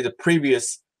demonstrate the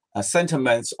previous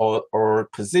sentiments or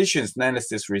positions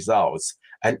analysis results,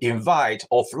 and invite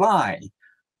offline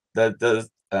the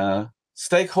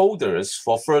stakeholders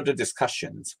for further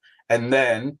discussions. And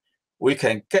then we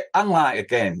can get online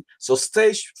again. So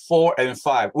stage 4 and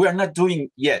 5, we are not doing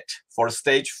yet for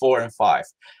stage 4 and 5.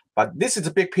 But this is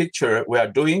the big picture we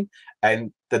are doing.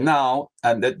 And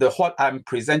what I'm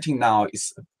presenting now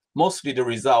is mostly the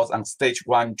results on stage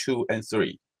 1, 2, and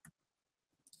 3.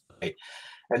 Okay.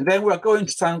 And then we're going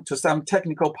to some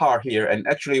technical part here. And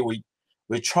actually, we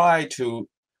try to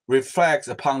reflect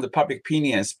upon the public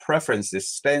opinions, preferences,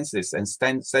 stances, and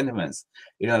sentiments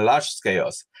in a large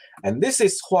scales. And this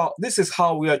is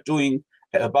how we are doing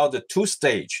about the 2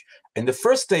 stage. In the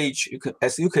first stage,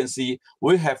 as you can see,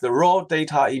 we have the raw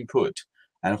data input,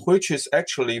 and which is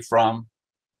actually from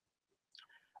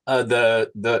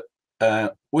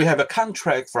we have a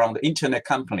contract from the internet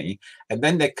company, and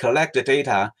then they collect the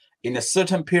data in a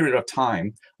certain period of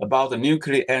time about the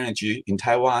nuclear energy in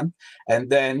Taiwan, and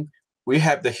then we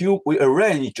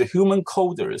arrange the human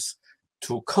coders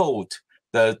to code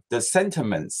the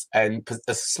sentiments and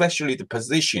especially the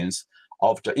positions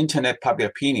of the internet public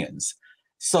opinions.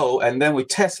 So, and then we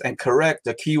test and correct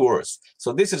the keywords.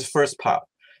 So this is the first part.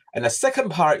 And the second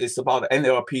part is about the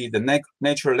NLP, the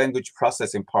natural language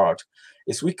processing part,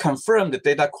 is we confirm the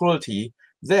data quality,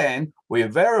 then we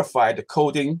verify the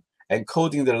coding and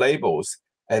coding the labels,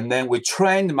 and then we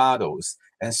train the models.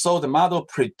 And so the model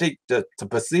predict the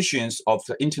positions of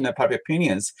the internet public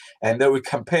opinions, and then we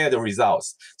compare the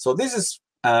results. So this is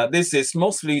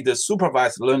mostly the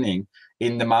supervised learning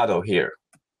in the model here.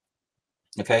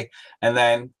 Okay, and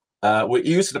then we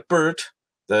use the BERT,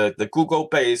 the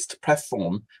Google-based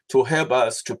platform, to help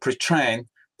us to pre-train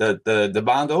the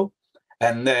model.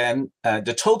 And then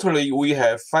totally we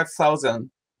have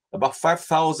about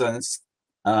 5,000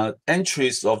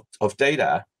 entries of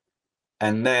data.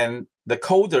 And then the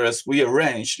coders we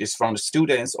arranged is from the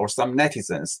students or some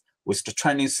netizens with the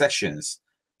training sessions.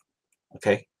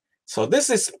 Okay, so this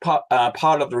is part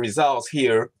of the results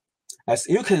here. As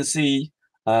you can see,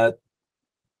 the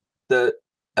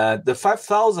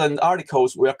 5,000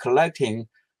 articles we are collecting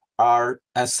are,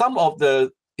 and some of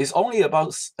is only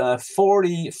about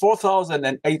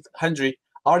 4,800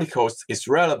 articles is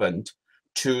relevant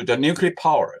to the nuclear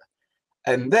power.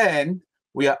 And then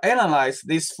we analyze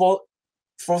these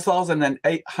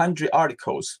 4,800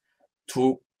 articles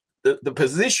to the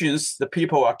positions the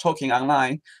people are talking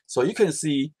online. So you can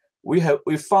see we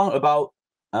found about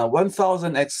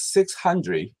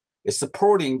 1,600 is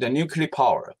supporting the nuclear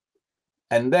power,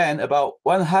 and then about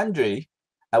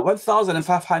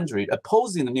 1,500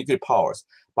 opposing the nuclear powers.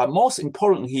 But most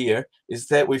important here is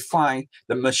that we find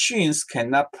the machines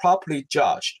cannot properly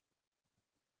judge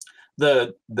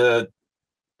the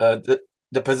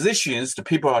positions the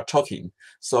people are talking.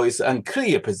 So it's an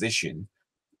unclear position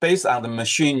based on the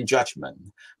machine judgment.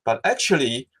 But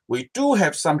actually, we do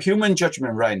have some human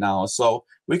judgment right now. So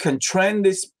we can train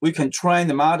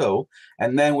the model,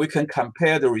 and then we can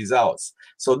compare the results.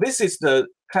 So this is the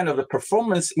kind of the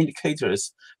performance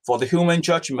indicators for the human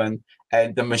judgment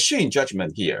and the machine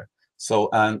judgment here. So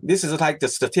this is like the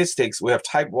statistics. We have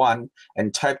type 1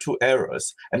 and type 2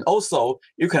 errors. And also,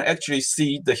 you can actually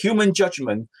see the human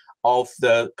judgment of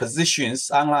the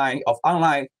positions online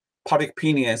public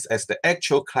opinions as the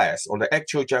actual class or the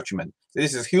actual judgment.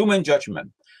 This is human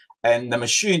judgment. And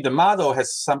the model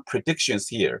has some predictions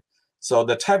here. So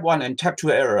the type 1 and type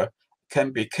 2 error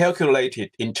can be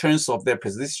calculated in terms of their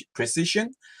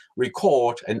precision,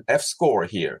 record, and F-score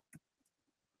here.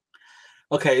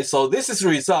 Okay, so this is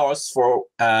results for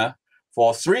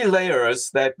 3 layers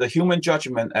that the human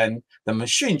judgment and the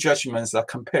machine judgments are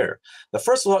compared. The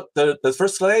first one, the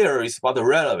first layer is about the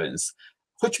relevance,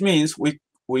 which means we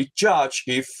judge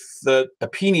if the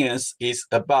opinions is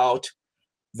about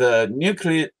the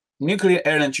nuclear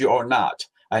energy or not.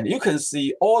 And you can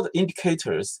see all the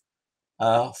indicators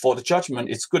for the judgment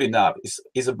is good enough.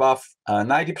 It's above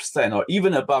 90% or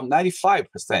even above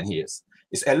 95% here.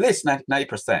 It's at least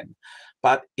 90%.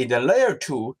 But in the layer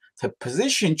 2, the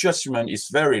position judgment is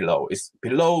very low. It's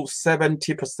below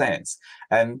 70%.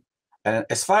 And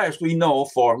as far as we know,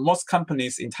 for most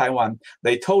companies in Taiwan,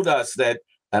 they told us that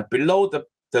below the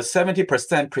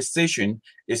 70% precision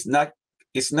is not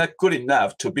good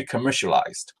enough to be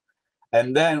commercialized.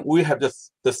 And then we have the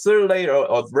third layer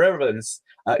of relevance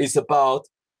is about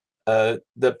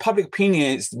the public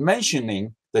opinion is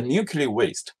mentioning the nuclear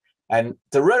waste. And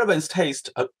the relevance test,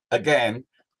 again,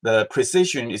 the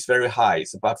precision is very high.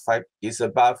 It's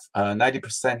above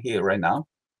 90% here right now.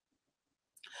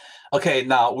 Okay,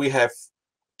 now we have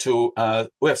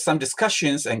some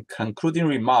discussions and concluding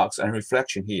remarks and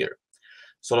reflection here.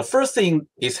 So the first thing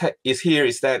is that,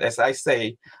 as I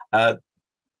say, the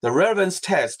relevance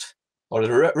test or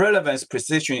the relevance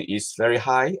precision is very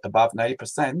high, above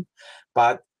 90%,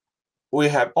 but we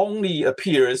have only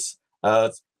appears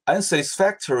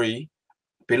unsatisfactory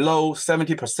below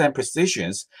 70%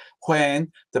 precisions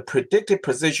when the predicted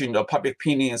precision of public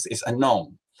opinions is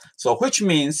unknown. So which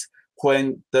means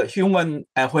when the human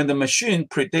and when the machine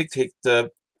predicted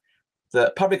the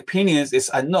public opinions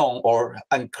is unknown or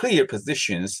unclear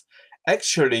positions,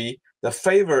 actually the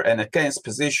favor and against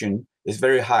position is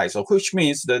very high. So which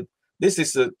means that this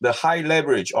is the high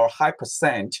leverage or high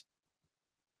percent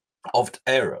of the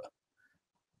error.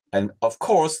 And of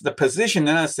course, the position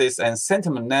analysis and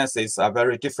sentiment analysis are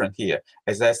very different here,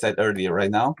 as I said earlier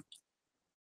right now.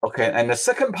 Okay, and the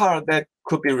second part that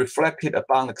could be reflected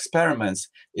upon experiments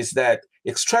is that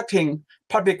extracting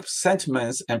public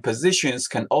sentiments and positions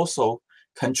can also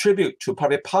contribute to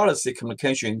public policy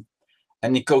communication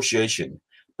and negotiation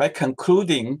by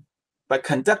conducting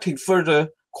further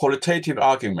qualitative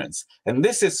arguments. And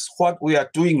this is what we are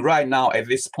doing right now at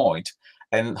this point.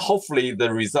 And hopefully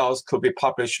the results could be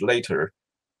published later.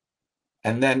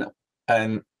 And then,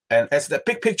 and as the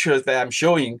big pictures that I'm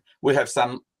showing, we have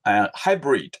some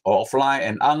hybrid or offline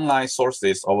and online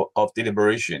sources of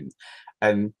deliberation.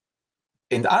 And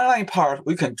in the online part,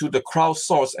 we can do the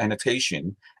crowdsourced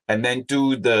annotation and then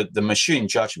do the machine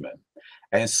judgment.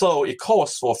 And so it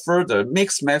calls for further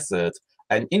mixed method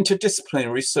and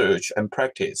interdisciplinary research and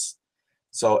practice.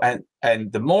 So, and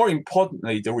the more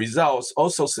importantly, the results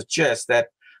also suggest that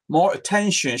more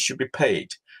attention should be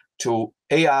paid to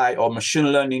AI or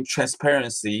machine learning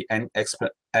transparency and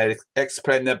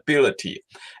explainability.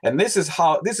 And this is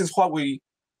what we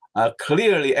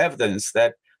clearly evidence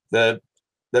that the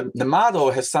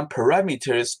model has some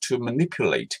parameters to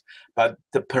manipulate, but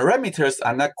the parameters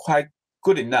are not quite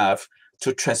good enough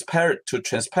to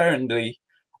transparently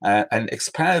and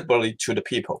explainably to the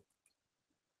people.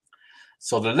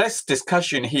 So the next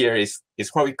discussion here is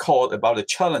what we call about the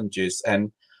challenges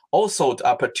and also the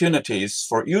opportunities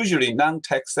for usually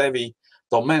non-tech savvy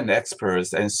domain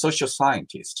experts and social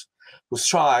scientists who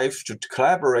strive to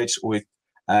collaborate with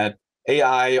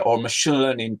AI or machine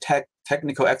learning tech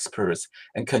technical experts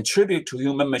and contribute to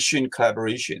human-machine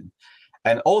collaboration,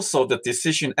 and also the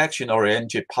decision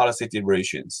action-oriented policy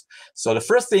deliberations. So the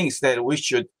first thing is that we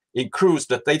should increase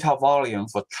the data volume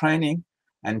for training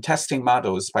and testing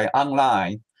models by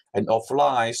online and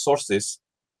offline sources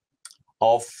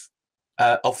of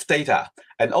data.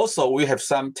 And also we have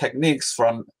some techniques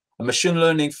from the machine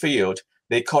learning field.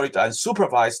 They call it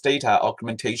unsupervised data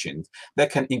augmentation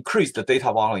that can increase the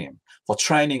data volume for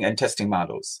training and testing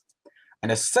models.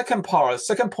 And the second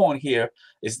point here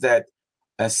is that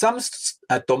some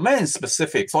domain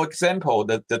specific, for example,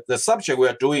 the subject we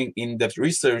are doing in the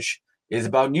research is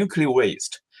about nuclear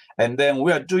waste. And then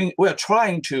we are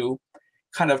trying to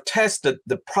kind of test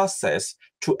the process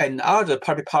to another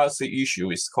public policy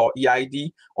issue. It's called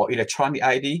EID or electronic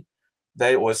ID.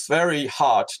 That was very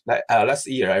hot last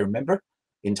year, I remember,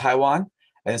 in Taiwan.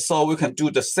 And so we can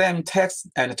do the same text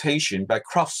annotation by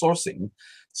crowdsourcing.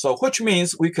 So which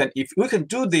means if we can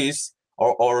do this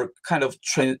or kind of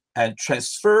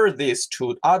transfer this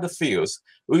to other fields,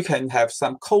 we can have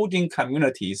some coding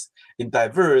communities in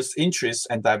diverse interests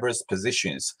and diverse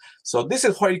positions. So this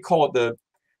is what we call the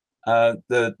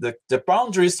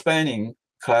boundary spanning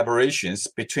collaborations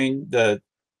between the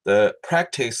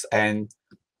practice and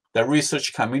the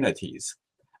research communities.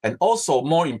 And also,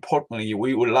 more importantly,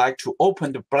 we would like to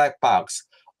open the black box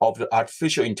of the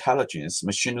artificial intelligence,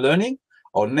 machine learning,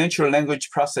 or natural language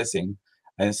processing,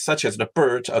 and such as the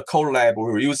BERT, a code lab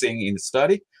we're using in the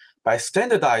study, by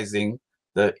standardizing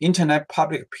the internet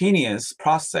public opinions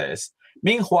process,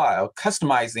 meanwhile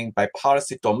customizing by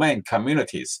policy domain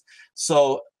communities.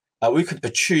 So we could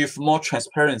achieve more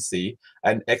transparency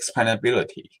and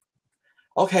explainability.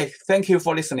 Okay, thank you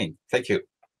for listening. Thank you.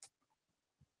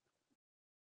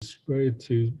 It's great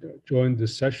to join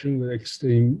this session with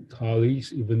esteemed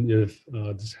colleagues, even if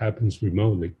this happens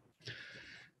remotely.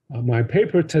 My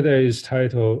paper today is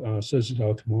titled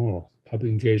Shezidao Tomorrow,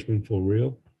 Public Engagement for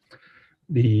Real.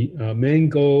 The main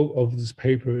goal of this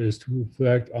paper is to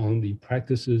reflect on the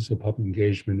practices of public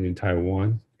engagement in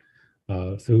Taiwan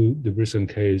through the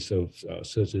recent case of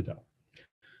Shezidao.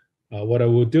 What I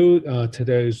will do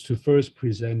today is to first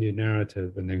present the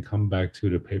narrative and then come back to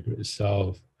the paper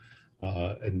itself,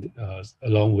 and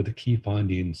along with the key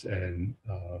findings and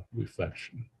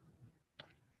reflection.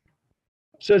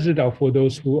 Shezidao, for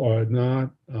those who are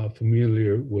not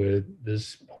familiar with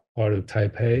this part of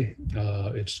Taipei,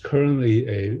 it's currently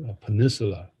a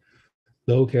peninsula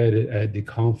located at the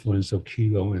confluence of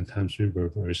Keelung and Thames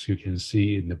River, as you can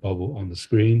see in the bubble on the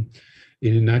screen.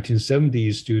 In the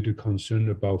 1970s, due to concern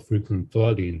about frequent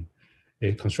flooding,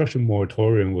 a construction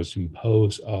moratorium was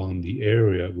imposed on the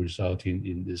area, resulting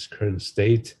in this current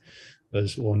state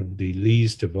as one of the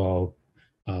least developed,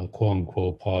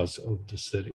 quote-unquote, parts of the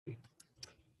city.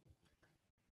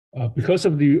 Because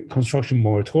of the construction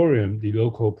moratorium, the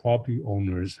local property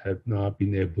owners have not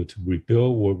been able to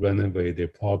rebuild or renovate their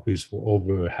properties for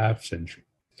over a half century.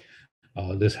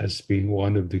 This has been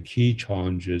one of the key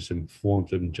challenges and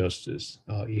forms of injustice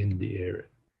in the area.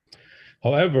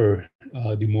 However,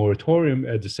 the moratorium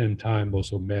at the same time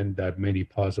also meant that many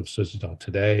parts of Shezidao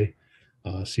today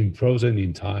seem frozen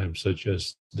in time, such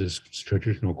as this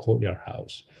traditional courtyard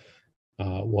house,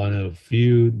 one of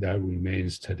few that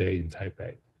remains today in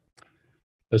Taipei,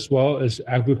 as well as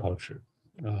agriculture,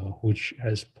 which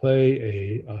has played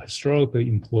a historically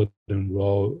important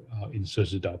role in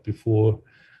Shezidao. Before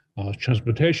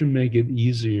transportation make it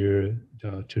easier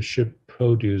to ship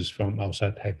produce from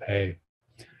outside Taipei,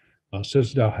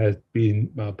 Shezidao has been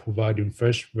providing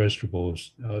fresh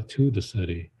vegetables to the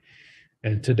city.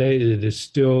 And today it is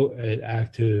still an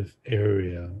active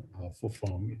area for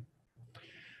farming.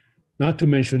 Not to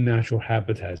mention natural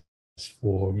habitats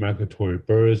for migratory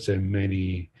birds and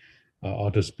many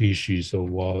other species of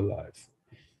wildlife.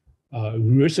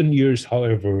 In recent years,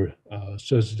 however,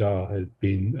 Shezidao has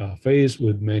been faced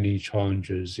with many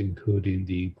challenges, including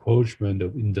the encroachment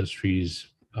of industries,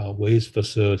 waste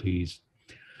facilities,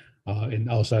 and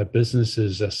outside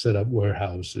businesses that set up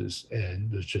warehouses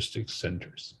and logistics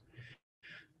centers.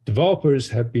 Developers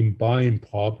have been buying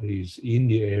properties in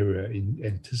the area in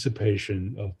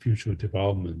anticipation of future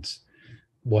developments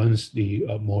once the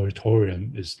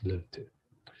moratorium is lifted.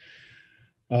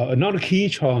 Another key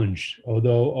challenge,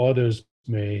 although others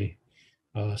may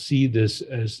see this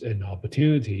as an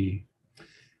opportunity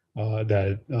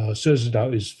that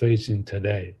Shezidao is facing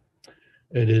today,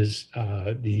 it is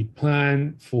the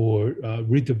plan for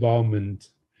redevelopment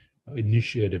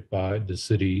initiated by the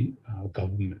city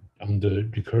government under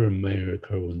the current mayor,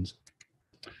 Kerwin's.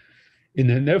 In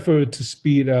an effort to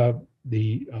speed up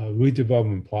the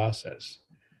redevelopment process,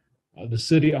 the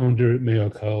city under Mayor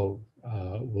Ko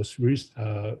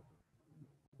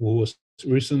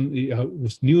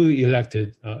was newly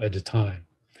elected at the time,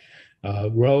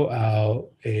 rolled out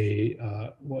the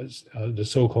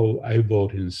so-called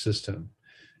iVoting system,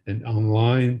 an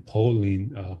online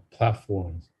polling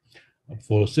platform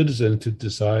for citizens to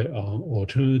decide on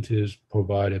alternatives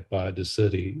provided by the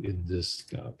city in this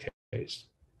case.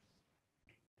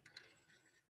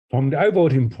 From the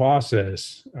iVoting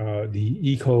process,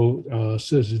 the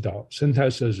Shezidao,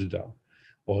 Shezidao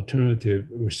alternative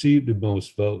received the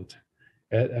most vote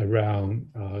at around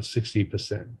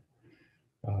 60%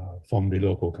 from the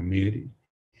local community.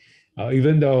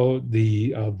 Even though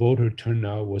the voter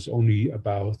turnout was only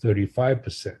about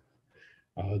 35%,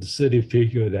 the city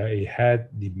figured that it had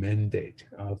the mandate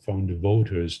from the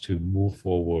voters to move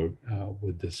forward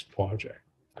with this project.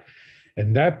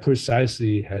 And that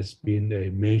precisely has been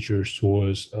a major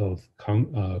source of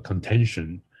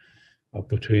contention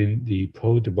between the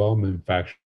pro-development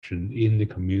faction in the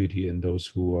community and those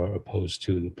who are opposed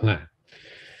to the plan.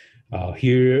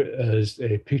 Here is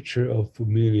a picture of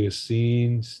familiar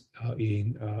scenes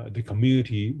in the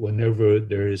community whenever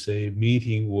there is a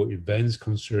meeting or events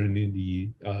concerning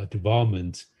the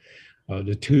development.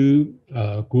 The two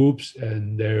groups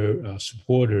and their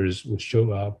supporters will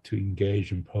show up to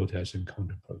engage in protest and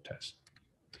counter-protest.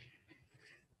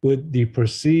 With the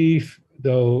perceived,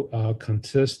 though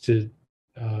contested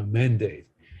mandate,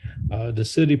 the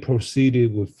city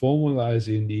proceeded with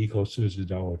formalizing the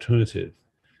eco-Shezidao alternative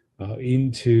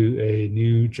into a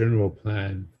new general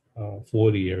plan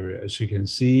for the area. As you can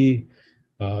see,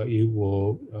 it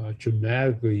will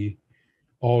dramatically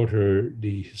alter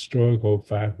the historical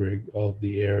fabric of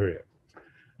the area,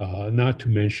 not to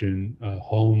mention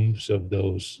homes of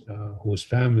those whose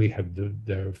family have lived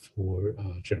there for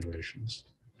generations.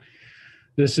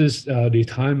 This is the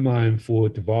timeline for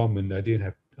development. I didn't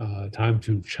have time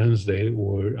to translate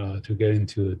or to get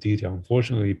into the detail,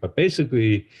 unfortunately, but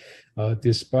basically,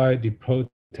 despite the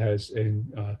protests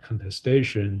and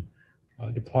contestation,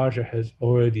 the project has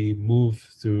already moved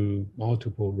through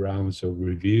multiple rounds of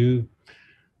review,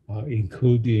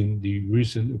 including the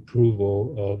recent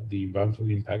approval of the environmental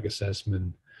impact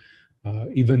assessment,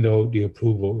 even though the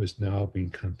approval is now being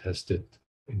contested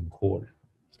in court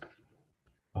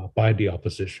by the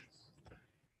opposition.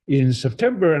 In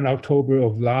September and October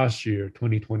of last year,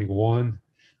 2021,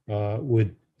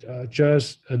 with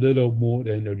just a little more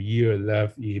than a year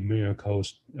left in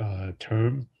Microcosm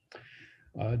term,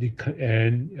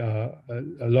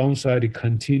 alongside the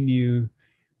continued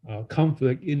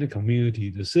conflict in the community,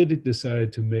 the city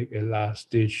decided to make a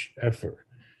last-ditch effort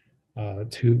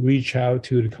to reach out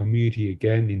to the community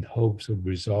again in hopes of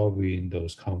resolving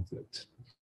those conflicts.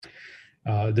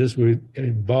 This would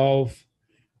involve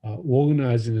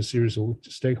organizing a series of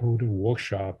stakeholder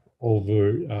workshops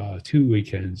over 2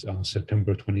 weekends on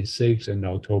September 26th and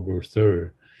October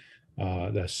 3rd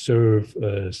that serve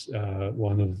as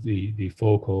one of the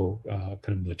focal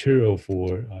kind of material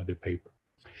for the paper.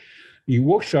 The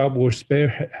workshop was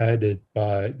spearheaded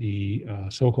by the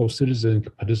so-called Citizen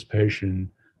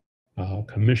Participation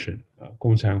Commission,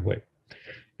 工参会,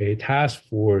 a task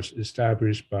force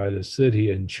established by the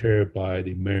city and chaired by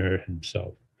the mayor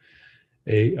himself.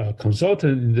 A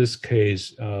consultant in this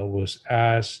case was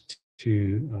asked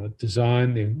to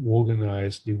design and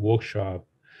organize the workshop,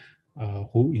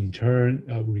 who in turn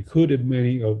recruited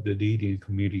many of the leading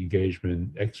community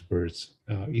engagement experts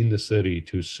in the city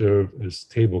to serve as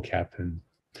table captain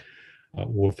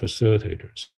or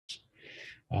facilitators.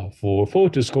 For full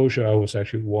disclosure, I was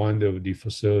actually one of the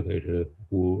facilitators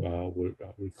who were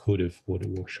recruited for the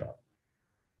workshop.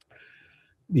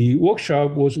 The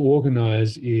workshop was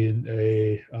organized in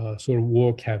a sort of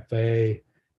work cafe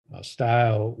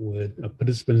style, with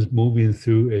participants moving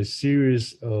through a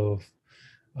series of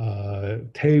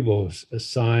tables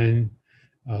assigned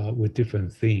with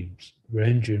different themes,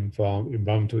 ranging from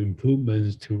environmental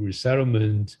improvements to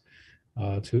resettlement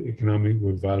to economic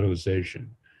revitalization.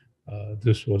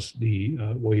 This was the,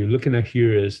 what you're looking at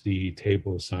here is the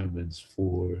table assignments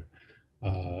for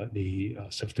the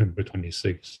September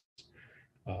 26th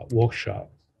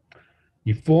workshop.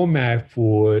 The format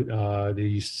for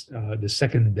the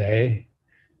second day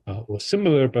was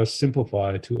similar but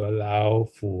simplified to allow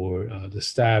for the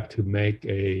staff to make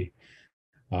a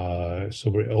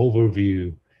sort of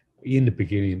overview in the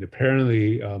beginning.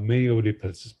 Apparently, many of the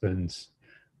participants,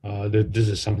 this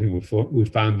is something we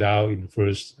found out in the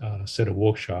first set of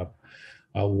workshop,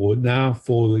 were now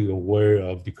fully aware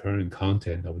of the current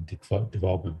content of the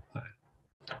development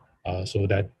plan. So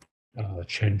that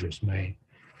change was made.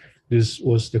 This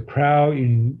was the crowd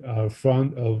in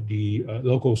front of the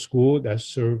local school that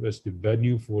served as the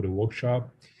venue for the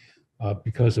workshop.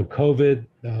 Because of COVID,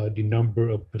 the number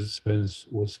of participants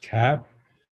was capped.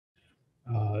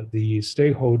 The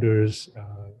stakeholders,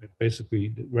 basically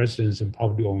the residents and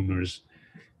property owners,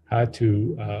 had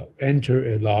to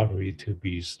enter a lottery to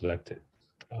be selected.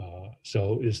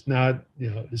 So it's not,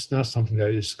 it's not something that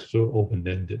is so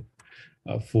open-ended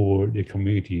for the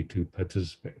community to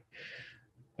participate.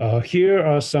 Here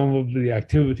are some of the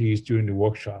activities during the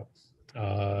workshop.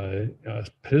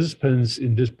 Participants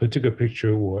in this particular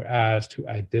picture were asked to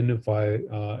identify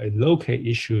and locate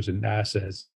issues and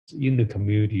assets in the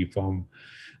community from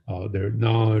their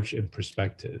knowledge and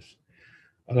perspectives.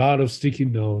 A lot of sticky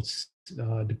notes.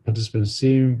 The participants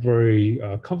seem very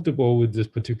comfortable with this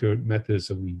particular methods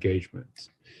of engagement.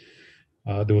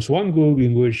 There was one group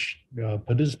in which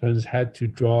participants had to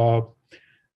draw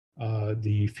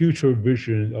the future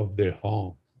vision of their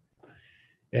home.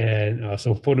 And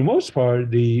so for the most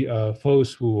part, the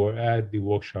folks who were at the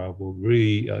workshop were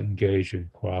really engaged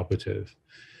and cooperative.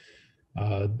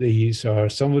 These are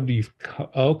some of the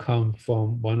outcomes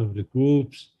from one of the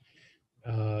groups.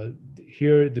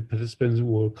 Here, the participants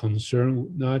were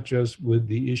concerned not just with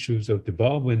the issues of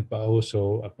development, but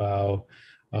also about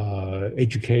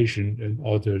education and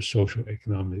other social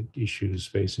economic issues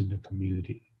facing the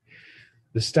community.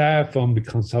 The staff from the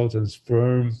consultants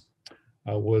firm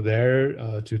were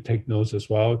there to take notes as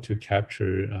well, to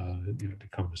capture the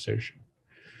conversation.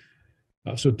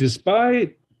 So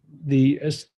despite the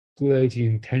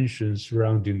escalating tensions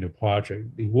surrounding the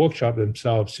project, the workshop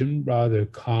themselves seemed rather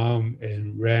calm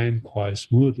and ran quite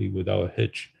smoothly without a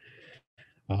hitch.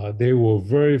 There were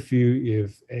very few,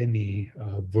 if any,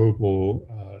 verbal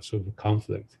sort of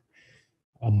conflict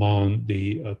among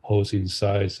the opposing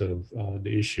sides of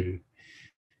the issue.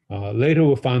 Later,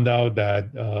 we found out that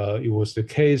it was the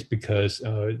case because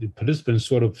the participants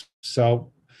sort of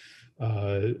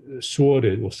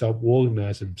sorted or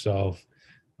self-organized themselves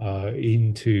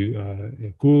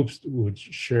into groups which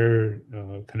share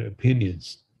kind of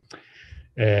opinions.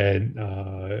 And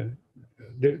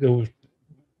there was,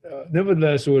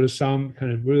 nevertheless, there were some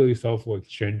kind of really thoughtful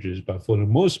exchanges, but for the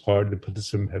most part, the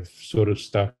participants have sort of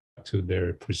stuck to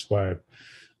their prescribed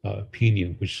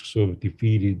opinion, which sort of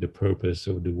defeated the purpose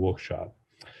of the workshop,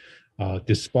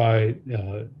 despite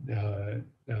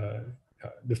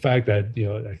the fact that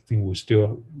I think we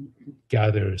still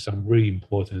gather some really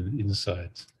important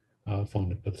insights from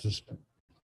the participants.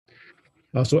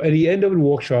 So at the end of the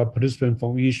workshop, participants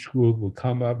from each group will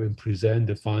come up and present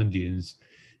the findings.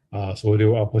 So there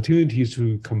were opportunities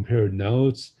to compare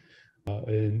notes.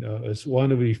 And as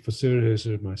one of the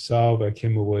facilitators myself, I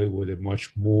came away with a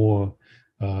much more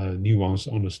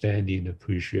nuanced understanding and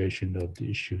appreciation of the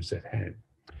issues at hand.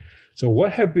 So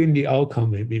what have been the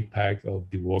outcome and impact of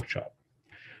the workshop?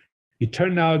 It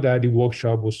turned out that the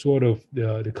workshop was sort of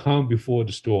the calm before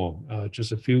the storm.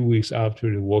 Just a few weeks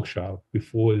after the workshop,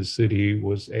 before the city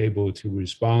was able to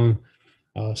respond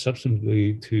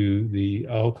substantively to the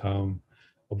outcome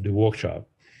of the workshop.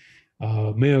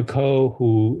 Mayor Ko,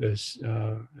 who is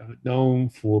known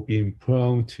for being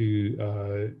prone to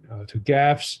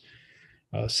gaffes,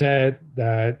 said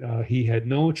that he had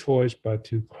no choice but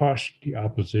to crush the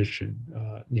opposition,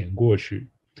 碾过去.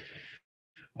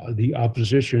 The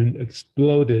opposition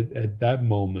exploded at that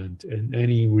moment, and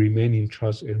any remaining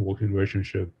trust and working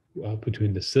relationship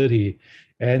between the city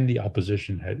and the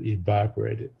opposition had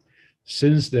evaporated.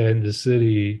 Since then, the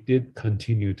city did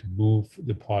continue to move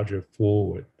the project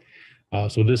forward.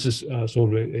 So this is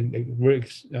sort of a very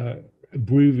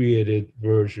abbreviated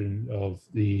version of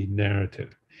the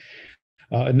narrative.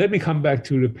 And let me come back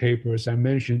to the paper. As I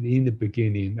mentioned in the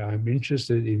beginning, I'm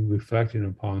interested in reflecting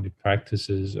upon the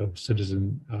practices of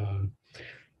citizen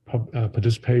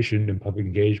participation and public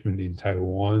engagement in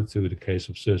Taiwan through the case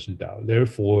of Shezidao.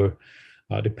 Therefore,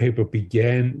 the paper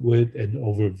began with an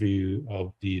overview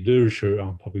of the literature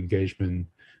on public engagement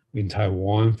in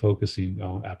Taiwan, focusing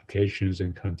on applications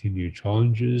and continued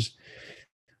challenges.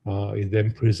 It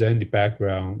then presented the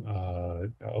background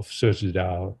of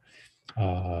Shezidao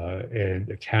and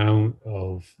account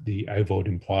of the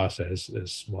i-voting process,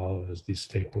 as well as the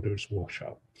stakeholders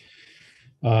workshop.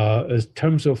 In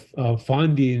terms of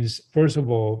findings, first of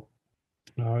all,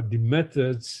 the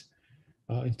methods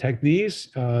and techniques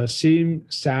seem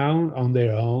sound on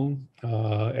their own,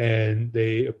 and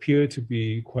they appear to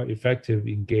be quite effective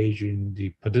engaging the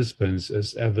participants,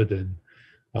 as evident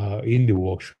in the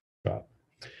workshop.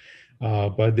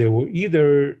 But they were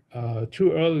either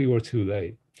too early or too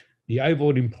late. The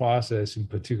i-voting process in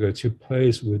particular took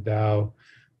place without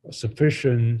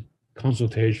sufficient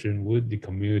consultation with the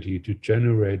community to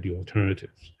generate the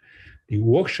alternatives. The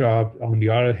workshop, on the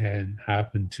other hand,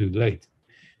 happened too late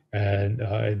and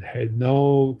it had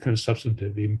no kind of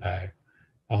substantive impact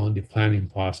on the planning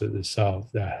process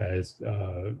itself that has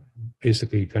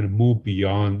basically kind of moved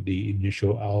beyond the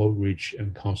initial outreach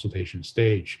and consultation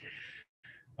stage.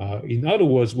 In other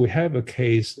words, we have a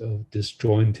case of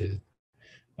disjointed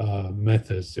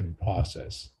methods and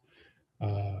process.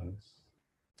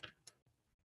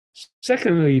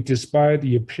 Secondly, despite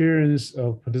the appearance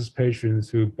of participation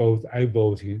through both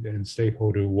iVoting and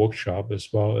stakeholder workshop, as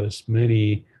well as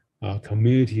many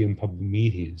community and public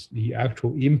meetings, the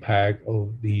actual impact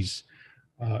of these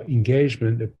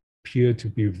engagement appear to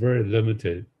be very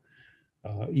limited.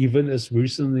 Even as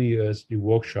recently as the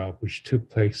workshop, which took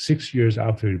place 6 years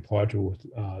after the project was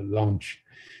launched,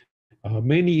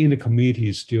 many in the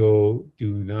community still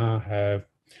do not have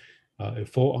a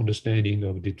full understanding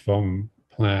of the development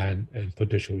plan and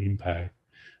potential impact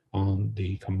on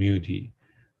the community.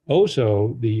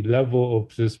 Also, the level of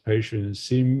participation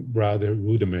seemed rather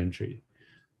rudimentary.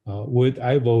 With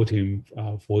iVoting,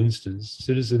 for instance,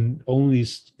 citizens only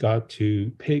got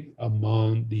to pick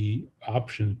among the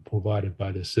options provided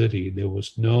by the city. There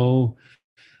was no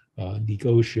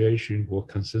negotiation or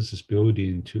consensus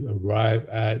building to arrive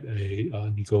at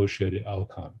a negotiated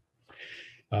outcome.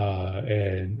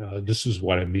 This is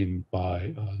what I mean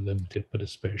by limited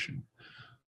participation.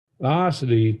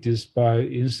 Lastly,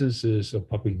 despite instances of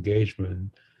public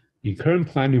engagement, the current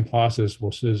planning process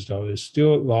for Shezidao is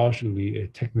still largely a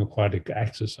technocratic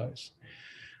exercise,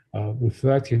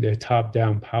 reflecting a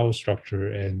top-down power structure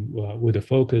and with a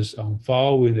focus on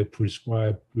following the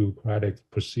prescribed bureaucratic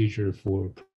procedure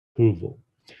for approval.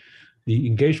 The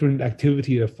engagement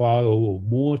activity that follow were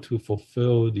more to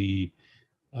fulfill the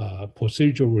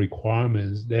procedural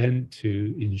requirements than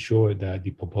to ensure that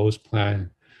the proposed plan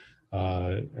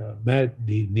met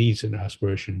the needs and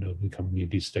aspirations of the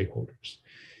community stakeholders.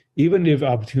 Even if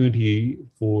opportunity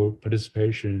for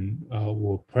participation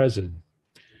were present,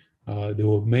 they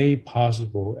were made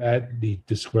possible at the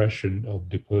discretion of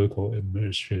the political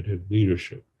administrative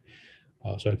leadership.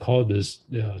 So I call this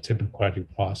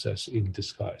technocratic process in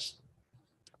disguise.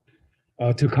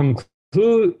 To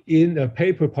conclude, in a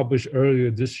paper published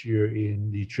earlier this year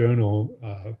in the journal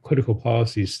Critical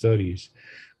Policy Studies,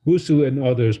 Busu and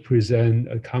others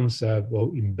present a concept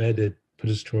of embedded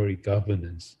participatory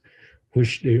governance,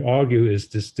 which they argue is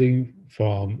distinct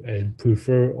from and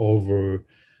prefer over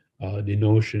the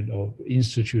notion of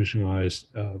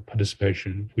institutionalized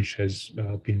participation, which has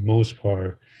been most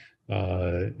part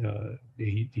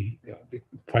the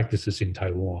practices in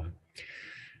Taiwan.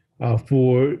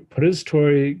 For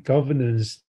participatory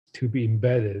governance to be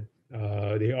embedded,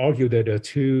 they argue that there are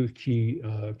two key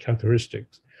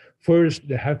characteristics. First,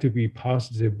 there have to be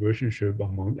positive relationship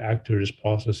among actors,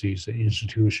 processes, and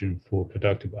institutions for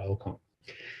productive outcome.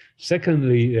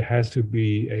 Secondly, it has to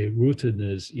be a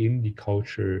rootedness in the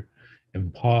culture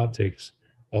and politics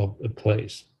of a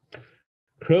place.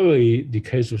 Clearly, the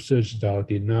case of Shezidao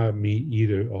did not meet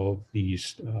either of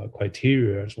these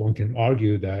criteria. So one can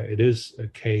argue that it is a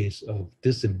case of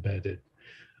disembedded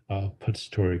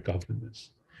participatory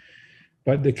governance.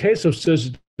 But the case of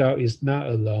Shezidao is not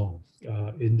alone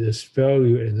in this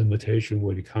failure and limitation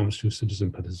when it comes to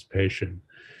citizen participation.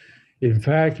 In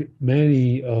fact,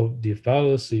 many of the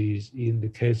fallacies in the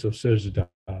case of Shezidao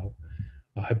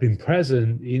have been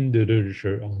present in the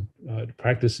literature on the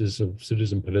practices of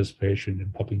citizen participation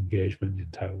and public engagement in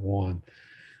Taiwan.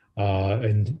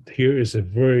 And here is a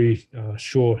very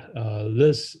short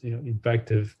list: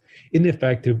 ineffective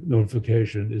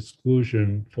notification,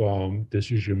 exclusion from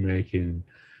decision-making,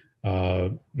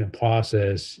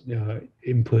 process,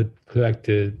 input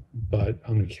collected but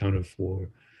unaccounted for,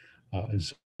 and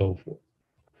so forth.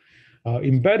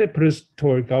 Embedded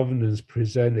participatory governance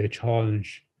presents a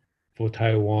challenge for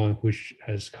Taiwan, which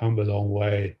has come a long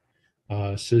way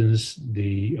since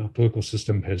the political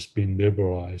system has been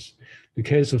liberalized. The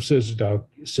case of Shezidao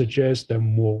suggests that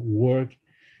more work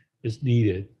is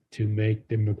needed to make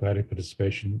democratic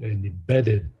participation an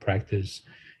embedded practice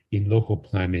in local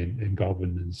planning and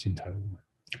governance in Taiwan.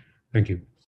 Thank you.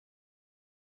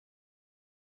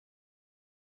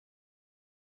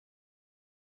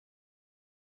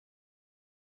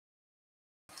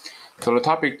 So the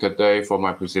topic today for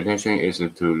my presentation is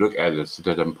to look at the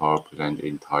citizen power plant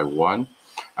in Taiwan.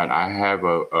 And I have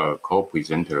a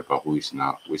co-presenter, but who is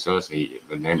not with us. The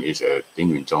name is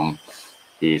Ding Yunzhong.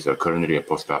 He is currently a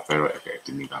postdoc fellow at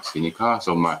Academia Sinica.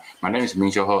 So my name is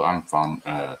Ming Xiu Ho. I'm from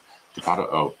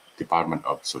Department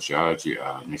of Sociology,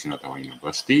 National Taiwan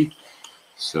University.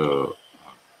 So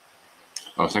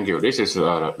Oh, thank you. This is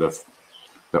the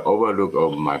overlook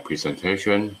of my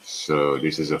presentation. So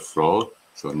this is a flow.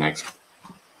 So next,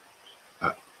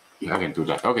 yeah, I can do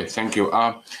that. Okay, thank you.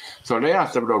 So there are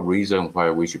several reasons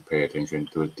why we should pay attention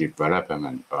to the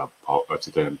development of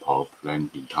citizen power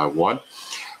plant in Taiwan.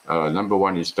 Number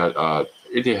one is that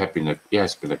it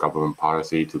has been a government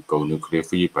policy to go nuclear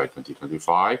free by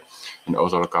 2025, and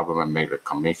also the government made a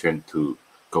commitment to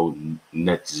go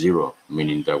net zero,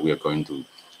 meaning that we are going to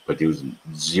produce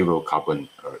zero carbon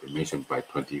emission by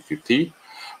 2050.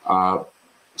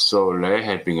 So there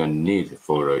has been a need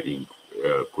for the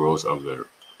growth of the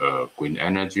green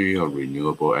energy or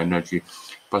renewable energy.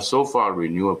 But so far,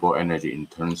 renewable energy in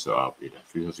terms of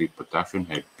electricity production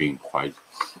has been quite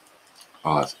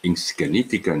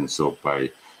insignificant. So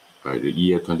by the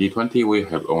year 2020, we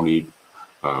have only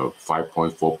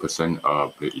 5.4%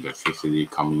 of the electricity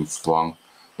coming from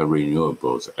the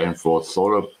renewables. And for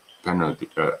solar panel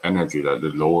energy,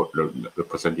 the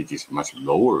percentage is much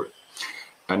lower.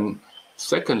 And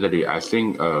secondly, I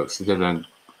think citizen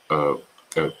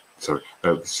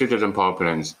power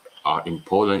plants are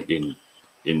important in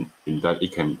that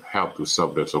it can help to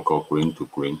solve the so-called green to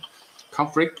green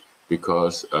conflict,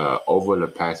 because over the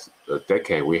past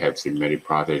decade, we have seen many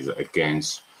projects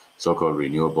against so-called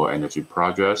renewable energy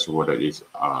projects, whether it's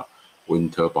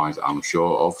wind turbines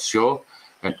onshore, offshore,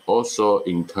 and also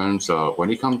in terms of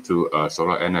when it comes to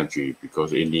solar energy,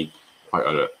 because it needs quite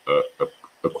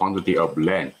a quantity of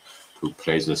land to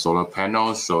place the solar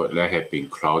panels, so there have been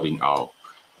crowding out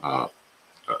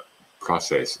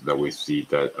process that we see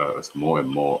that more and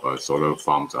more solar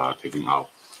farms are taking out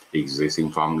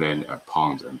existing farmland,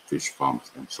 ponds and fish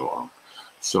farms, and so on.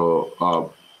 So,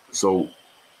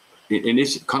 in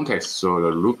this context, so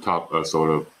the rooftop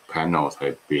solar panels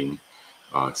have been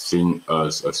seen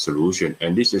as a solution,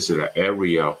 and this is the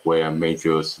area where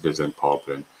major citizen power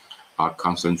plants are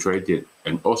concentrated,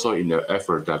 and also in the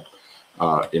effort that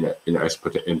in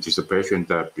anticipation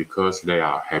that because there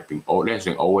has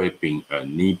always been a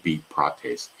NIMBY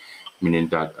protest, meaning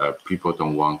that people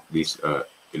don't want this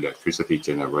electricity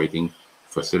generating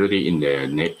facility in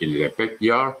their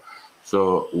backyard.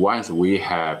 So once we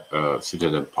have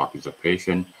citizen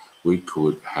participation, we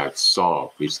could have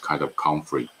solved this kind of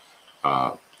conflict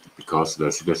because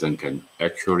the citizen can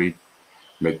actually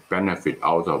make benefit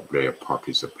out of their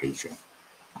participation.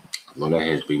 So there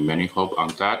has been many hope on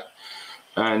that.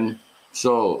 And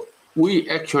so we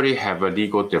actually have a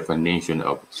legal definition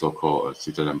of so-called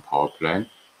citizen power plant,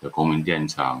 the 公民电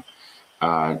厂.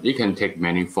 It can take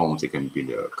many forms. It can be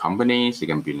the companies, it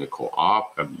can be the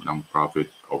co-op, a non-profit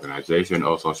organization,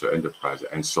 or social enterprise,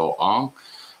 and so on,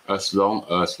 as long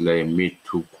as they meet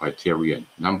two criteria.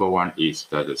 Number one is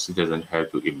that the citizens have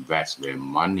to invest their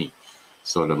money.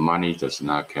 So the money does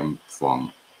not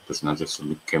just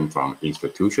come from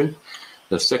institution.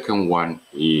 The second one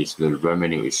is the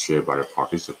revenue is shared by the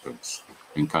participants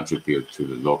and contribute to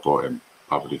the local and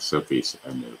public service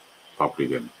and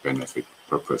public and benefit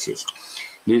purposes.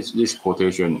 This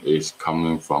quotation is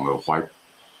coming from a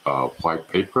white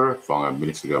paper from the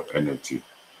Ministry of Energy.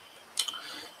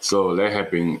 So there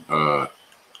have been,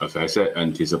 as I said,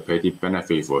 anticipated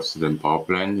benefit for citizen power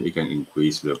plant. It can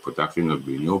increase the production of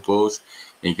renewables.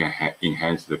 It can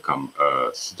enhance the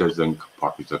citizen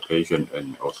participation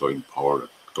and also empower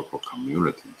local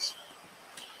communities.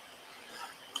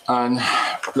 And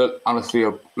on the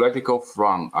theoretical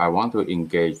front, I want to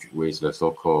engage with the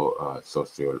so-called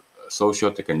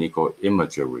socio-technical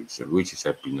imagery, which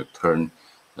has been a term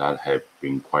that have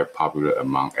been quite popular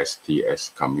among STS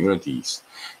communities.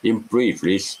 In brief,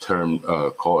 this term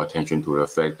call attention to the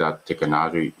fact that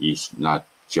technology is not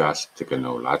just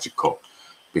technological,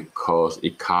 because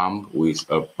it comes with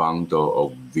a bundle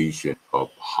of vision of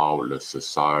how the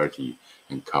society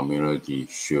and community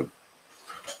should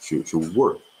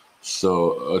work.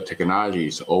 So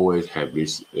technologies always have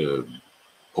this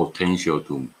potential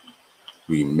to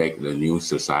remake the new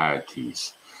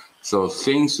societies. So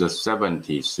since the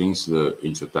 70s, since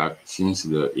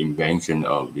the invention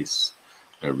of this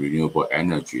renewable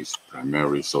energies,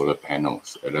 primarily solar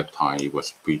panels, at that time it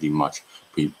was pretty much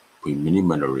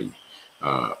preliminary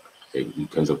in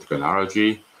terms of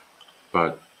technology,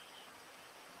 but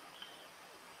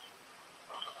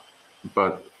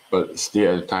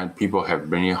still at the time people have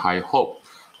very high hope.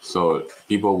 So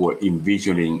people were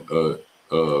envisioning a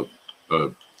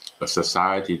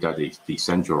society that is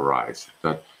decentralized,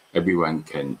 that everyone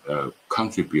can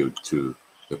contribute to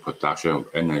the production of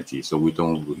energy, so we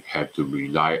don't have to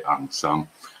rely on some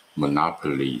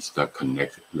monopolies that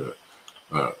connect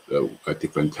a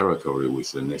different territory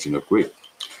with the national grid.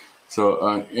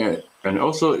 So yeah, and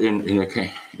also in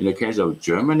the case of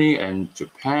Germany and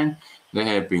Japan, they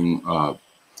have been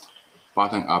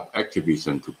bottom-up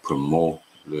activism to promote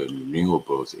the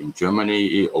renewables. In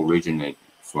Germany, it originated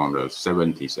from the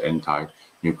 70s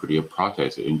anti-nuclear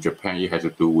protest. In Japan, it has to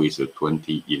do with the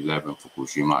 2011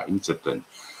 Fukushima incident.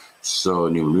 So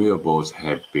renewables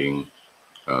have been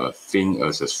seen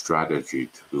as a strategy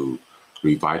to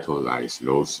revitalize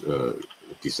those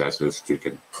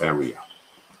disaster-stricken areas.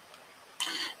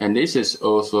 And this is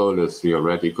also the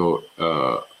theoretical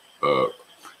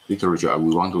literature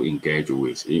we want to engage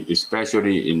with,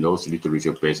 especially in those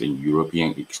literature based in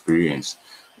European experience.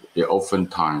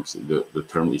 Oftentimes the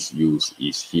term is used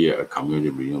is here a community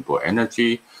renewable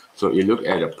energy. So you look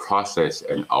at the process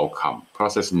and outcome.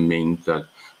 Process means that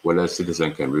whether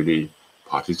citizens can really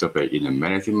participate in the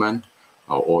management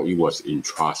or it was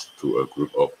entrusted to a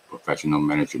group of professional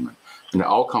management. And the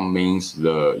outcome means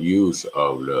the use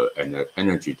of the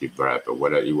energy developed,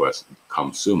 whether it was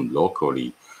consumed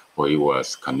locally or it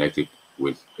was connected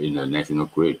with in a national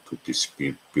grid to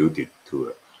distribute it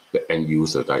to the end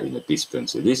user that in the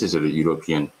distance. This is a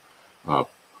European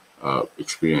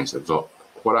experience. So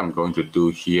what I'm going to do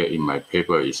here in my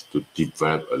paper is to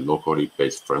develop a locally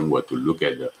based framework to look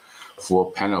at the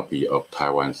full panoply of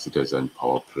Taiwan citizen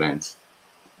power plants.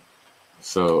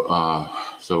 So,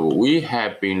 so we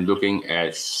have been looking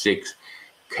at 6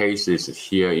 cases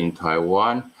here in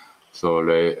Taiwan. So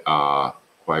they are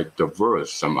quite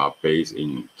diverse. Some are based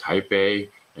in Taipei,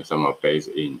 and some are based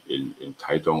in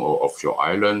Taitung or offshore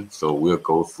island. So we'll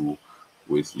go through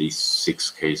with these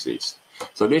 6 cases.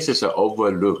 So this is an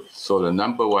overlook. So the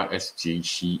number one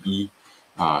SGCE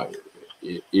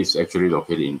is actually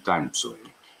located in Danzui.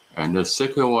 And the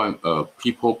second one,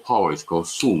 people power, is called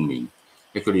Sumin,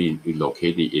 actually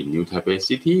located in New Taipei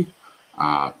City.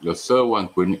 The third one,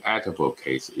 Green Edible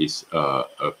case, is a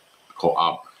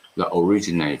co-op that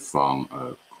originates from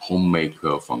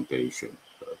Homemaker Foundation,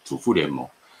 主妇联盟.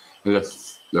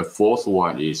 The fourth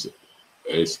one is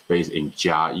based in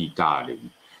Jiayi, Dalian,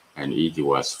 and it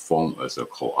was formed as a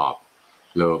co-op.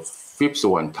 The fifth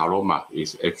one, Taromak,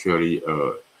 is actually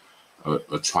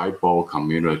a tribal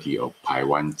community of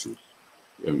Paiwanzu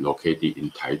located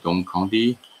in Taitung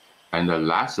County. And the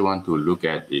last one to look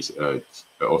at is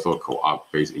also a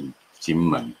co-op based in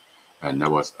Jinmen, and that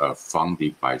was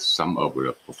funded by some of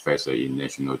the professors in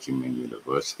National Jinmen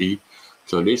University.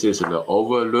 So this is the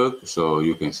overlook, so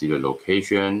you can see the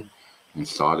location and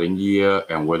starting year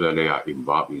and whether they are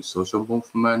involved in social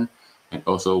movement. And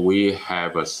also we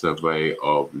have a survey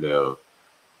of the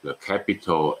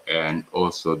capital and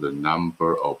also the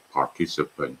number of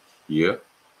participants here.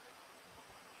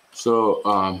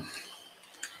 So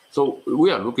so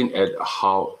we are looking at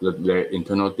how the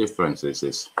internal differences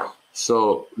is.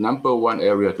 So number one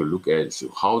area to look at is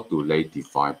how do they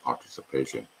define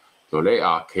participation. So there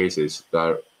are cases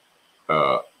that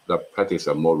practice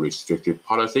a more restrictive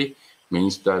policy,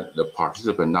 means that the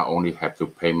participant not only have to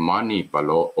pay money, but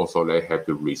also they have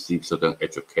to receive certain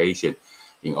education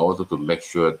in order to make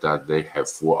sure that they have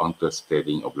full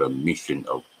understanding of the mission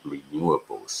of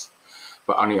renewables.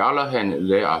 But on the other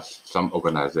hand, there are some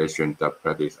organizations that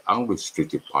practice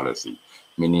unrestricted policy,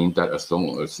 meaning that as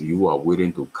long as you are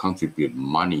willing to contribute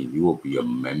money, you will be a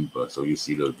member. So you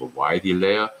see the variety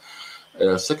there.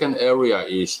 Second area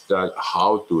is that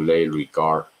how do they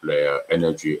regard their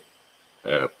energy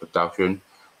production,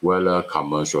 whether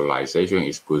commercialization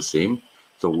is good thing.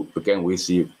 So again, we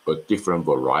see different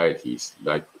varieties.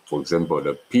 Like for example,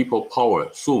 the people power,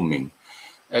 Sumin,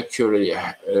 actually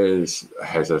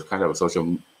has a kind of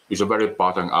social. It's a very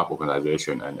bottom-up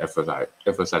organization and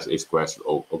emphasize its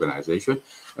grassroots organization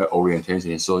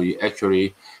orientation. So it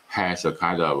actually has a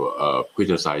kind of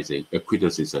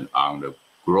criticism on the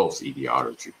growth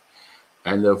ideology.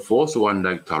 And the fourth one,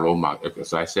 like Taromak,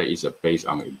 as I said, is based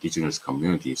on indigenous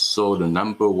communities. So the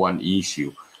number one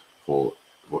issue for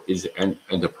its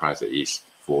enterprise is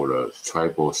for the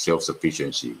tribal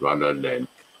self-sufficiency rather than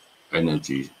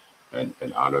energy and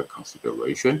other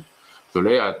consideration. So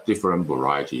there are different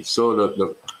varieties. So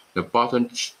the bottom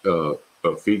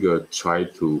figure try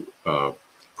to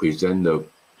present the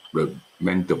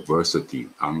main diversity.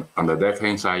 On the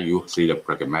left-hand side, you see the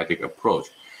pragmatic approach,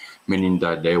 meaning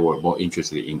that they were more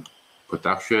interested in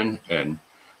production, and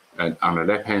on the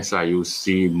left-hand side, you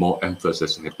see more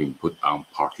emphasis has been put on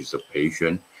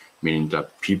participation, meaning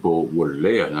that people were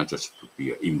there not just to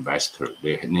be an investor.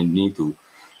 They need to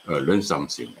learn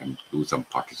something and do some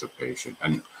participation.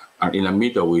 And in the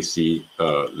middle, we see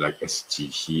like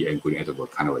SGC and Green Edible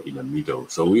kind of in the middle.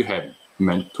 So we have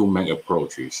two main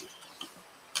approaches.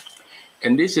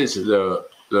 And this is the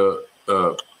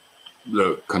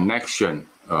the connection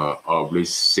of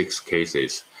these 6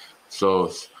 cases.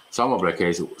 So some of the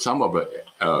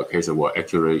cases were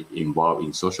actually involved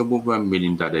in social movement,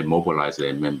 meaning that they mobilized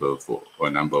their members for a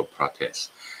number of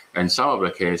protests. And some of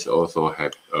the cases also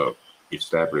have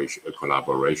established a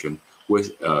collaboration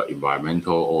with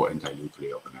environmental or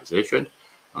anti-nuclear organization,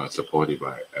 supported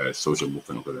by a social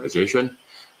movement organization.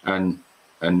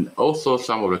 And also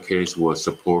some of the cases were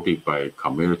supported by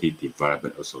Community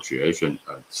Development Association,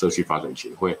 社区发展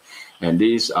协会. And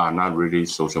these are not really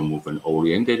social movement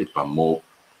oriented, but more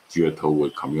geared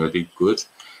toward community goods.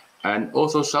 And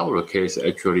also some of the cases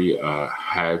actually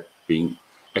have been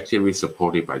actively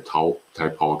supported by Thai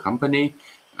Power Company,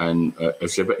 and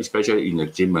especially in the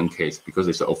Jinmen case, because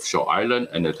it's an offshore island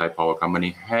and the Thai Power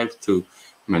Company has to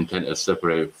maintain a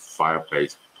separate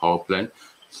fire-based power plant.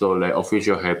 So the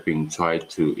officials have been trying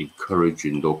to encourage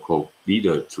local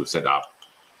leaders to set up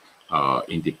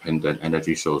independent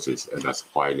energy sources, and that's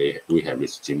why we have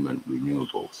this Jinmen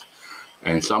renewables.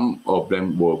 And some of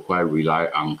them will quite rely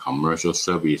on commercial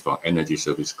service from energy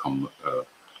service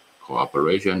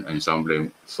cooperation, and some of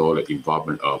them saw the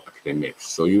involvement of academics.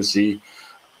 So you see,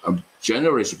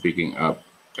 generally speaking,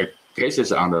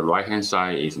 cases on the right-hand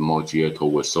side is more geared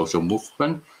towards social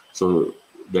movement. So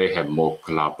they have more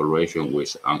collaboration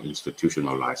with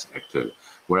uninstitutionalized actors,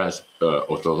 whereas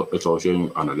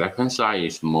association on the left-hand side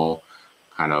is more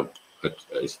kind of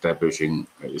establishing,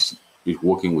 is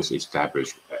working with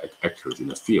established actors in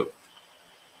the field.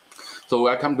 So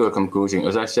I come to a conclusion.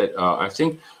 As I said, I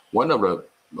think one of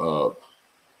the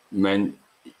main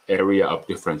area of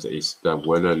difference is that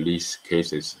whether these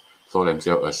cases saw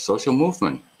themselves as social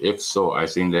movement. If so, I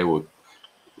think they would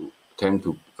tend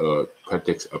to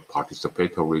practice a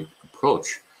participatory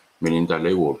approach, meaning that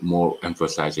they were more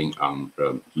emphasizing on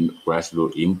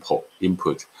grassroots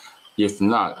input. If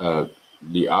not,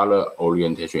 the other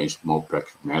orientation is more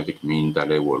pragmatic, meaning that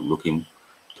they were looking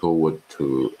toward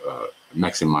to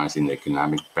maximizing the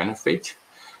economic benefit.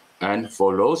 And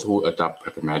for those who adopt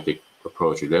pragmatic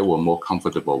approach, they were more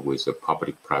comfortable with the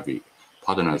public-private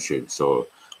partnership. So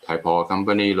Thai Power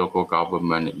Company, local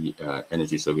government,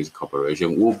 energy service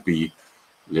corporation will be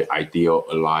the ideal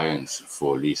alliance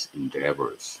for these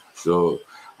endeavors. So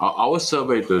our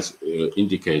survey does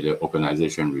indicate that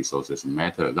organization resources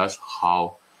matter. That's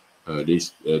how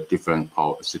these different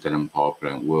citizen power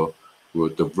plants will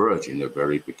diverge in the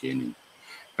very beginning.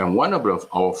 And one of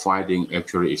our findings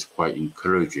actually is quite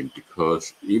encouraging,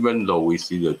 because even though we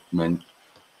see the main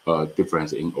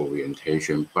difference in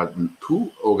orientation, but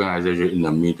 2 organizations in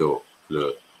the middle,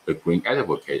 the Green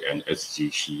Advocate and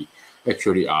SGC,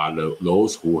 actually are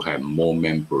those who have more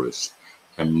members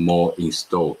and more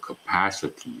installed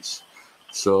capacities.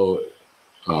 So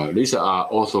these are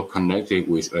also connected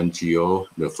with NGO,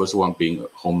 the first one being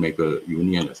Homemaker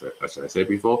Union, as I said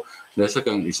before. The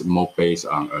second is more based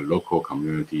on a local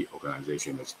community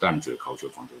organization, the Damzhe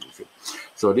Cultural Foundation.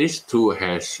 So these 2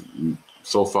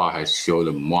 so far has shown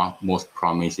the most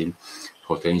promising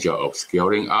potential of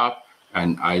scaling up.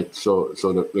 And so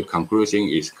the conclusion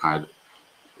is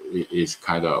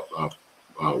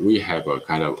we have a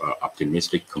kind of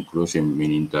optimistic conclusion,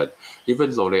 meaning that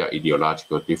even though there are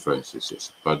ideological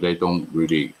differences, but they don't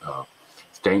really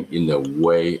stand in the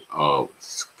way of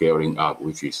scaling up,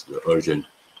 which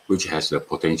has the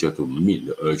potential to meet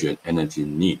the urgent energy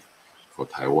need for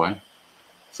Taiwan.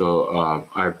 So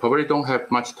I probably don't have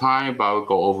much time, but I'll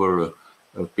go over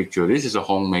a picture. This is a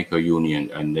Homemaker Union,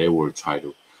 and they will try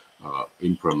to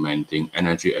implementing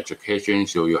energy education,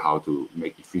 show you how to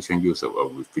make efficient use of a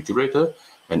refrigerator,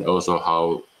 and also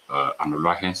how on the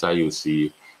right hand side you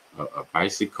see a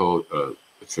bicycle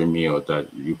treadmill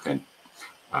that you can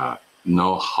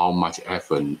know how much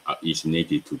effort is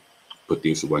needed to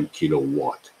produce 1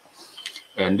 kilowatt.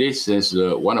 And this is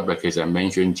one of the cases I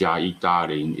mentioned, Jiayi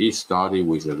Darling. It started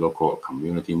with a local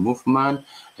community movement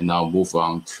and now move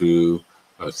on to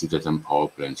citizen power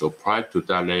plant. So prior to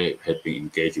that, they had been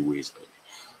engaged with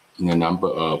in a number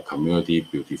of community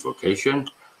beautification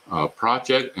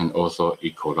project and also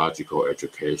ecological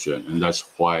education. And that's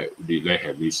why they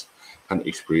have this kind of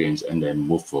experience and then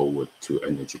move forward to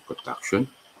energy production.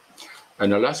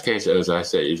 And the last case, as I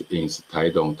said, is in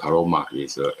Taidong Taroma,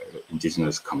 is an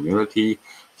indigenous community.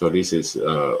 So this is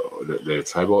the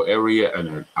tribal area,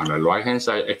 and on the right-hand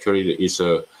side, actually, is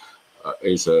two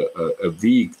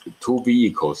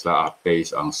vehicles that are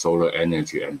based on solar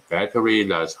energy and battery.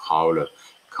 That's how the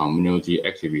community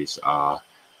activists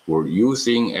were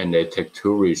using, and they take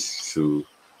tourists to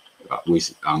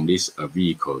on this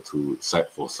vehicle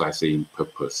for sightseeing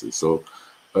purposes. So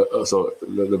so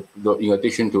in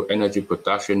addition to energy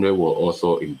production, they will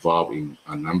also involve in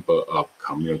a number of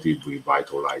community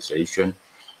revitalization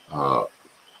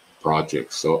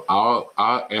projects. So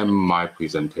I'll end my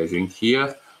presentation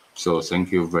here. So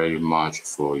thank you very much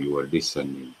for your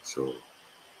listening. So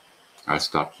I'll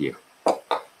stop here.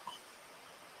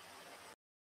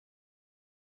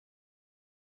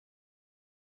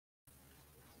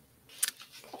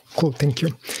 Cool, thank you.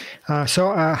 Hi,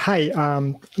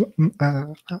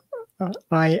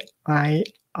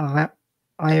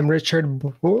 I am Richard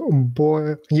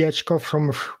Boyechko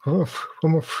from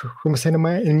Cinema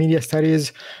and Media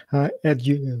Studies at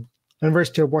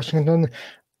University of Washington.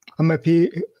 I'm a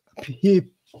PhD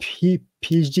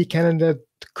candidate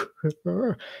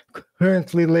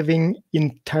currently living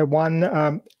in Taiwan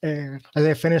as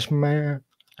I finish my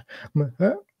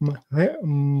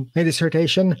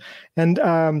dissertation, and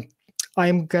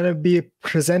I'm going to be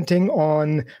presenting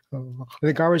on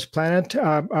the garbage planet,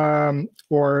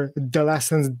 or the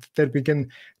lessons that we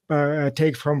can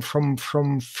take from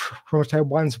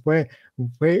Taiwan's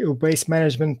waste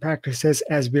management practices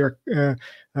as we're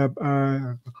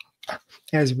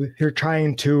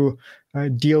trying to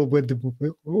deal with the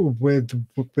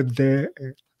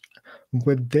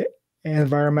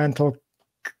environmental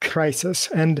crisis.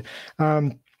 And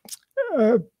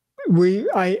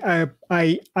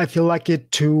I feel lucky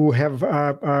to have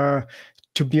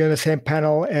to be on the same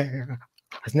panel as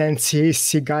Nancy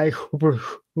Segai,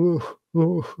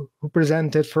 who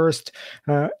presented first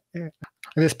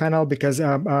this panel, because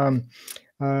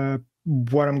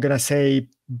what I'm gonna say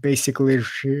basically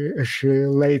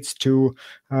relates to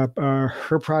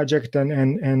her project,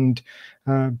 and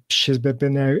she's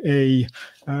been a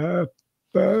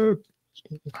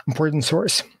important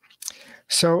source.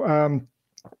 So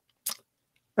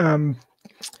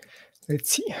let's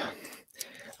see.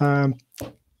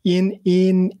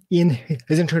 In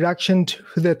his introduction to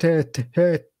the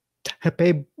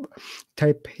Taipei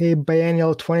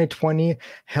Biennial 2020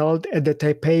 held at the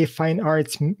Taipei Fine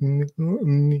Arts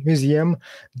Museum,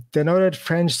 the noted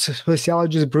French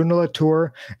sociologist Bruno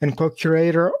Latour and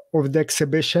co-curator of the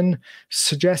exhibition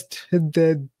suggested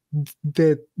that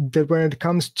when it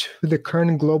comes to the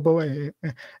current global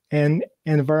and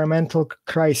environmental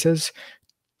crisis,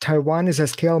 Taiwan is a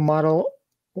scale model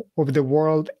of the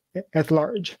world at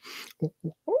large.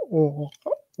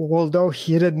 Although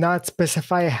he did not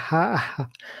specify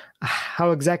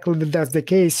how exactly that's the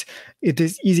case, it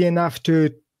is easy enough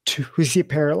to see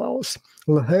parallels.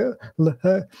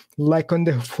 Like on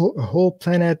the whole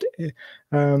planet,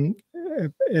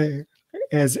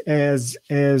 as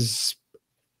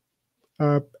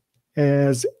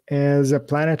a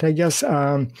planet, I guess,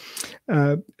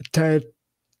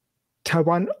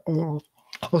 Taiwan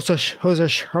also shows a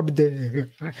sharp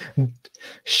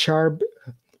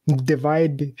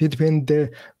divide between the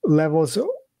levels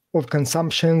of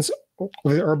consumptions of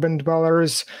the urban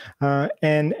dwellers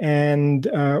and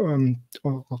on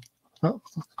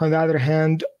the other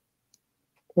hand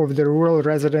of the rural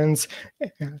residents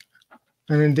and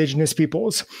indigenous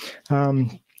peoples, who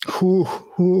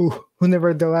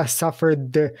nevertheless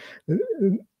suffered the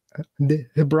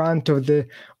brunt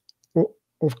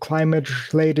of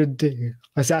climate-related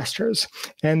disasters.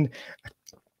 And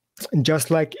just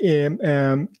like in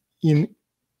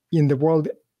the world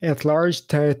at large,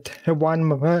 Taiwan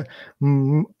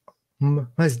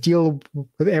must deal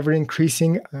with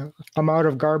ever-increasing amount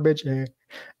of garbage and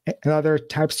other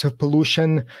types of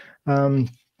pollution, and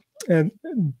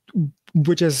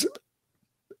which is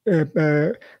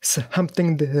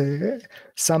something that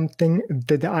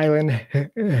the island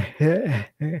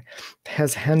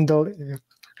has handled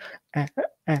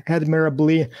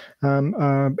admirably,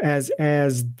 as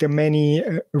the many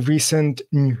recent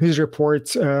news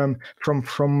reports from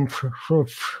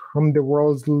the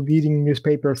world's leading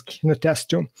newspapers can attest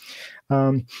to.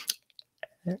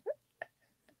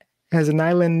 As an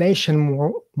island nation,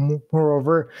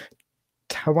 moreover,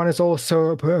 Taiwan is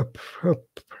also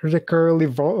particularly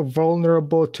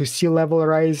vulnerable to sea level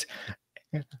rise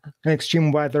and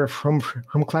extreme weather from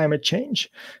climate change.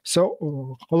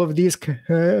 So all of these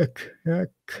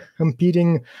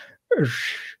competing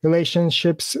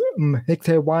relationships make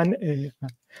Taiwan an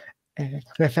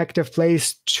effective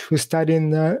place to study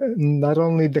not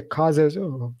only the causes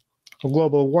of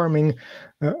global warming,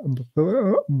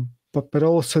 but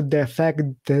also the effect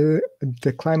the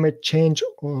climate change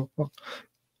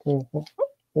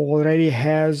already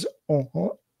has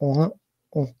on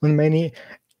many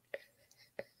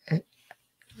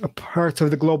parts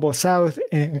of the global south,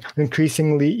 and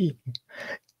increasingly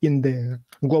in the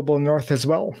global north as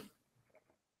well.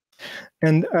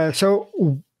 And so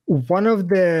one of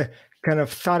the kind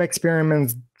of thought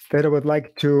experiments that I would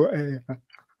like to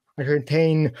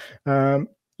entertain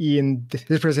in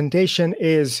this presentation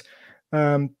is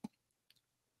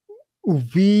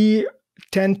we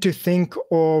tend to think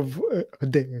of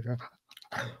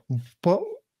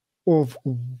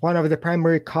one of the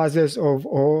primary causes of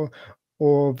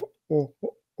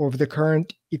the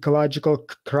current ecological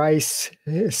crisis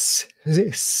is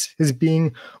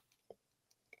being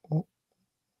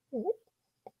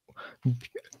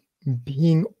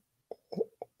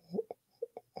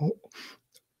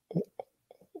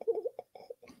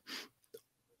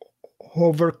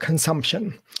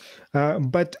overconsumption,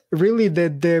 but really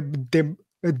the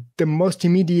most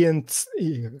immediate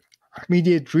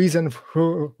reason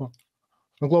for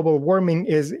global warming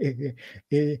is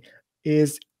an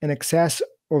excess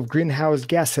of greenhouse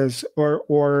gases,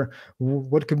 or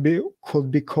what could be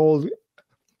called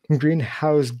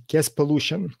greenhouse gas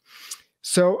pollution.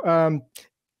 So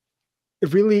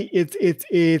really,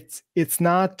 it's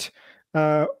not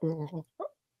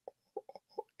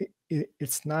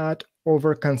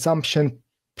overconsumption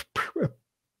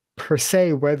per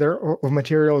se, whether of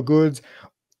material goods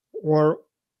or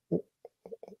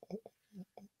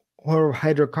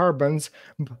hydrocarbons,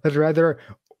 but rather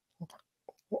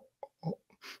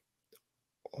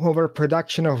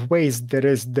overproduction of waste that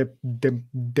is the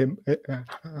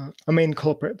main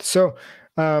culprit. So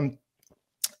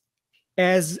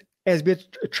as we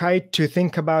try to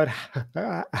think about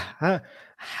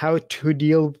how to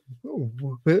deal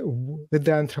with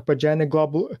the anthropogenic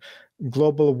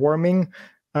global warming,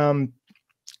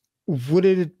 would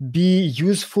it be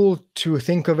useful to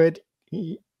think of it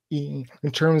in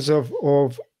terms of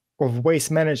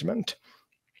waste management?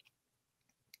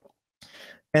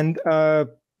 And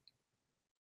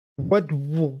what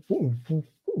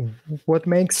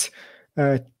makes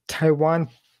Taiwan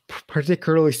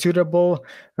particularly suitable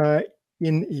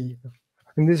in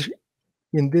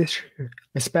this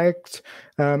respect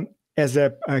as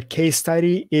a case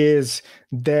study is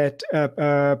that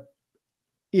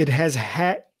it has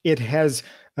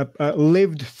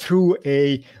lived through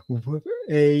a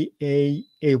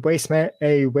waste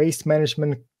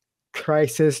management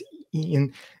crisis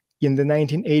in the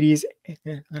 1980s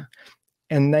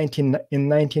and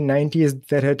 1990s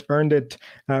that had earned it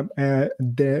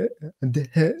the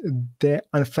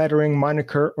unflattering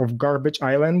moniker of Garbage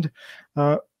Island,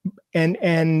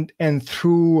 and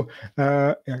through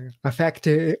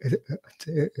effective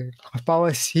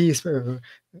policies,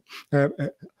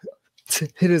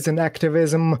 citizen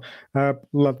activism,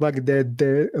 like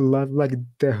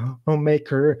the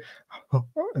homemaker,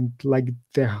 like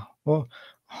the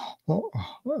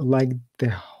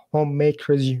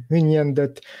homemakers union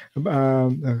that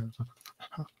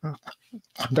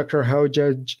Dr.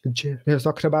 Hoja has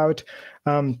talked about.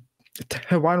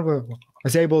 Taiwan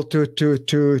was able to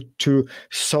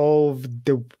solve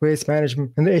the waste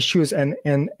management issues, and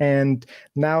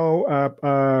now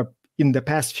in the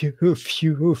past few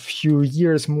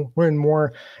years, more and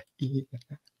more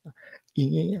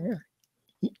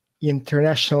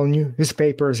international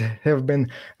newspapers have been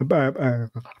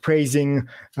praising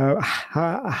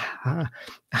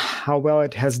how well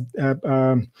it has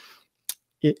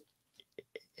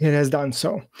done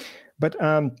so. But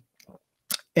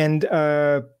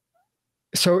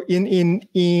so in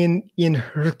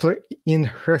her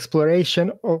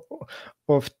exploration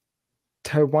of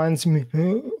Taiwan's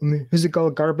musical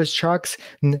garbage trucks,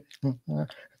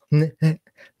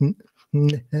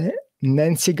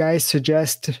 Nancy Guy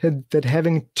suggested that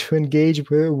having to engage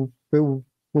with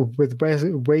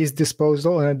waste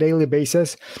disposal on a daily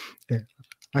basis,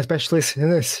 especially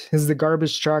since the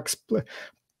garbage trucks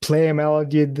play a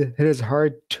melody that is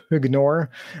hard to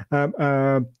ignore,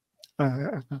 has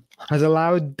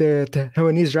allowed the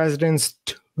Taiwanese residents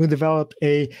to develop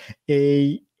a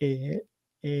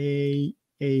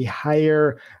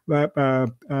higher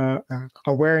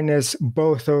awareness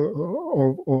both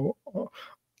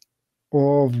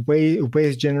of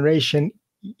waste generation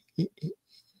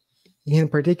in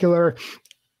particular,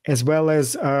 as well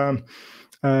as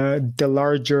the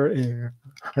larger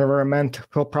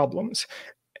environmental problems.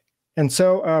 And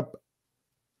so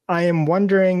I am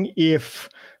wondering if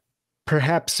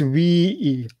perhaps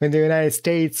we in the United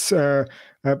States, the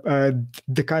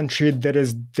country that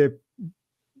is the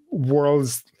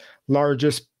world's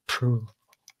largest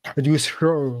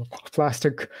producer of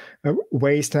plastic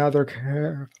waste and other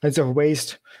kinds of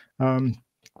waste,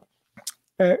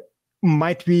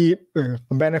 might we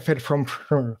benefit from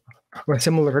a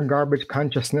similar garbage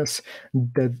consciousness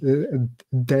that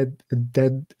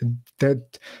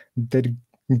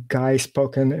Guy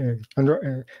spoke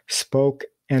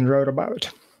wrote about.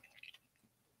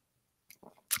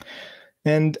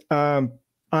 And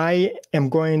I am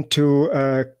going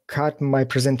to cut my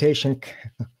presentation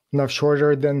enough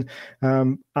shorter than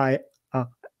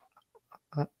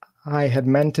I had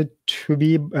meant it to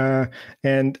be,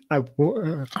 and I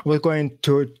was going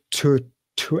to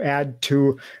add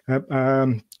to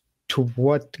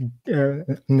what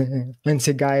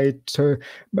Nancy Guy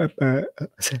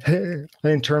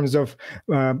in terms of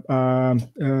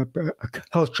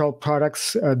cultural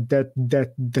products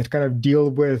that kind of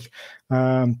deal with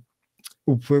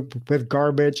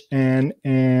garbage and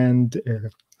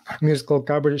musical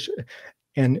garbage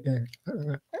and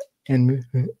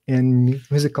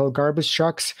musical garbage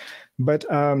trucks, but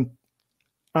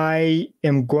I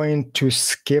am going to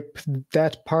skip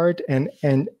that part and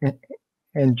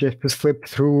just flip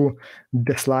through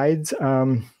the slides.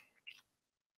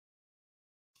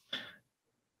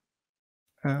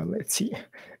 Let's see.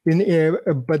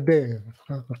 But the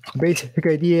basic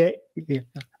idea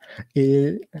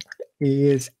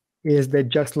is that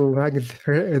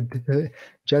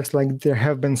just like there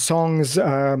have been songs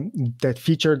that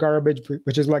feature garbage,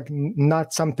 which is like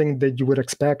not something that you would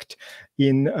expect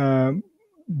in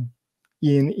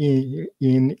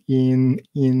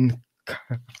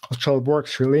cultural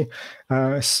works, really,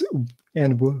 and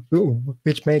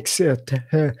which makes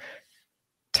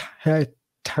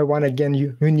Taiwan again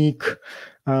unique.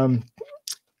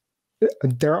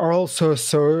 There are also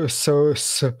so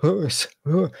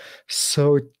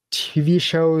TV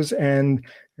shows and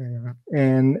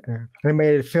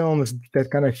animated films that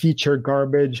kind of feature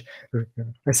garbage,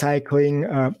 recycling,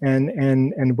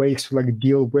 and ways to like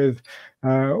deal with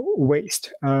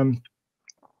waste.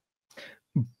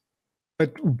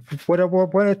 But what I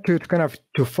wanted to kind of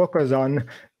to focus on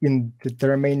in the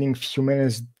remaining few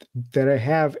minutes that I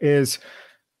have is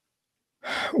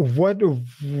what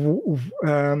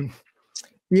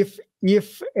if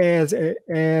as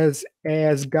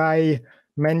Guy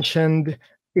mentioned,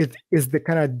 it is the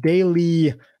kind of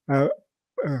daily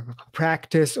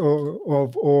practice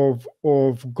of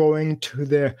going to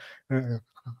the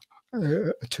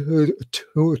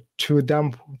to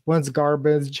dump one's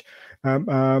garbage.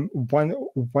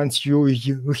 Once you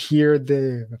hear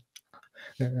the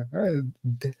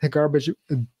garbage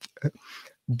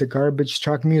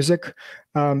truck music,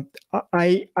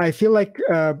 I feel like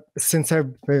since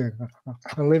I've been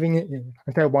living in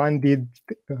Taiwan the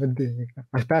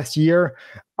past year,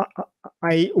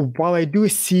 while I do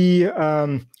see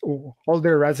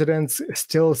older residents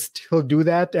still do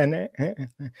that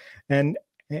and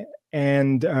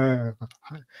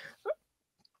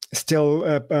still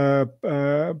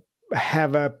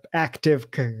have a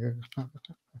active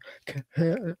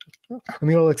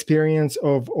communal experience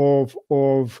of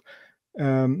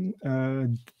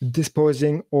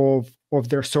disposing of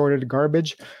their sorted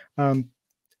garbage. I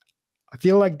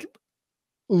feel like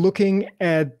looking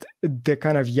at the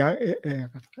kind of young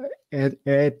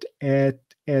at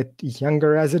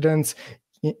younger residents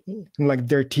in like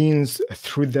their teens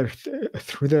through their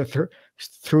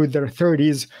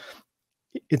 30s,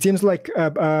 it seems like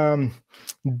the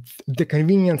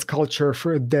convenience culture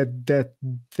for that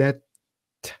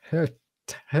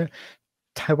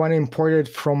Taiwan imported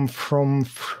from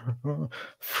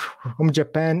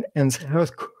Japan and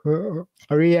South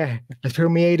Korea has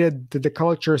permeated the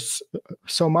culture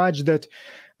so much that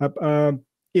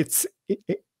it's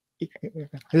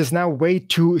now way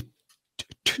too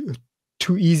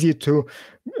easy to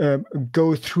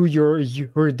go through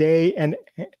your day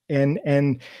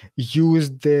and use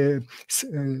the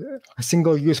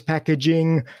single-use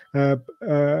packaging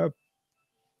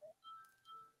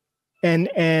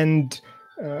and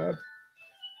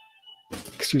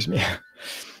excuse me,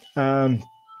 and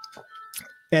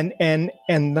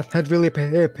not really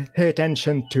pay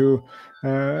attention to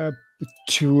the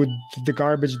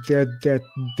garbage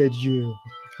that you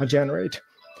generate.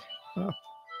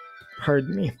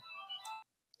 Pardon me.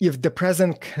 If the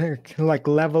present like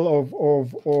level of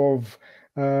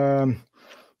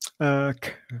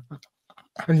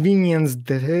convenience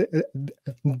that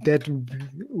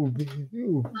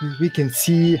we can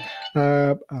see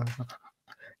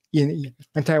in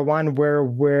Taiwan,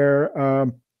 where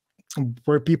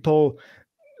people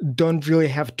don't really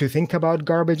have to think about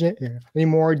garbage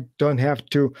anymore, don't have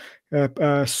to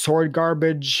sort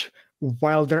garbage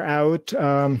while they're out.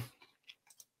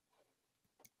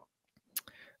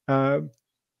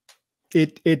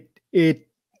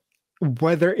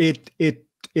 Whether it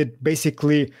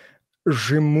basically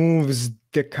removes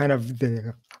the kind of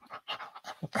the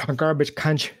garbage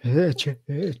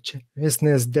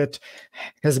consciousness that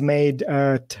has made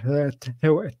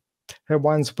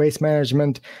Taiwan's waste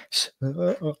management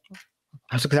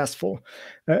successful.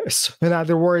 So in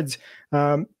other words,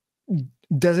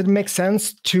 does it make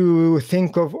sense to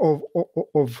think of or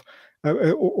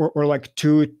like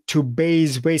to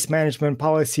base waste management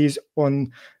policies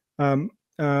on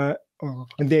the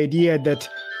idea that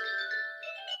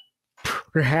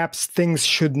perhaps things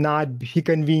should not be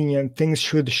convenient, things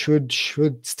should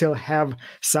still have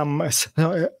some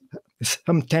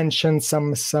tension,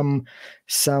 some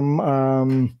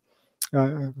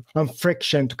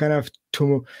friction to kind of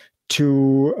to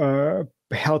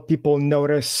help people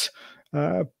notice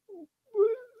the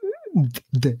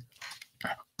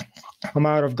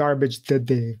amount of garbage that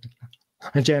they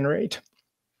generate.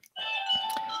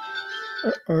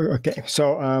 Okay,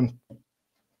 so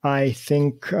I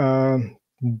think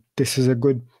this is a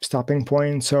good stopping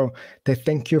point. So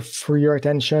thank you for your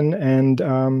attention, and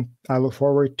I look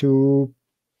forward to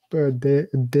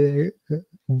the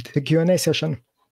Q&A session.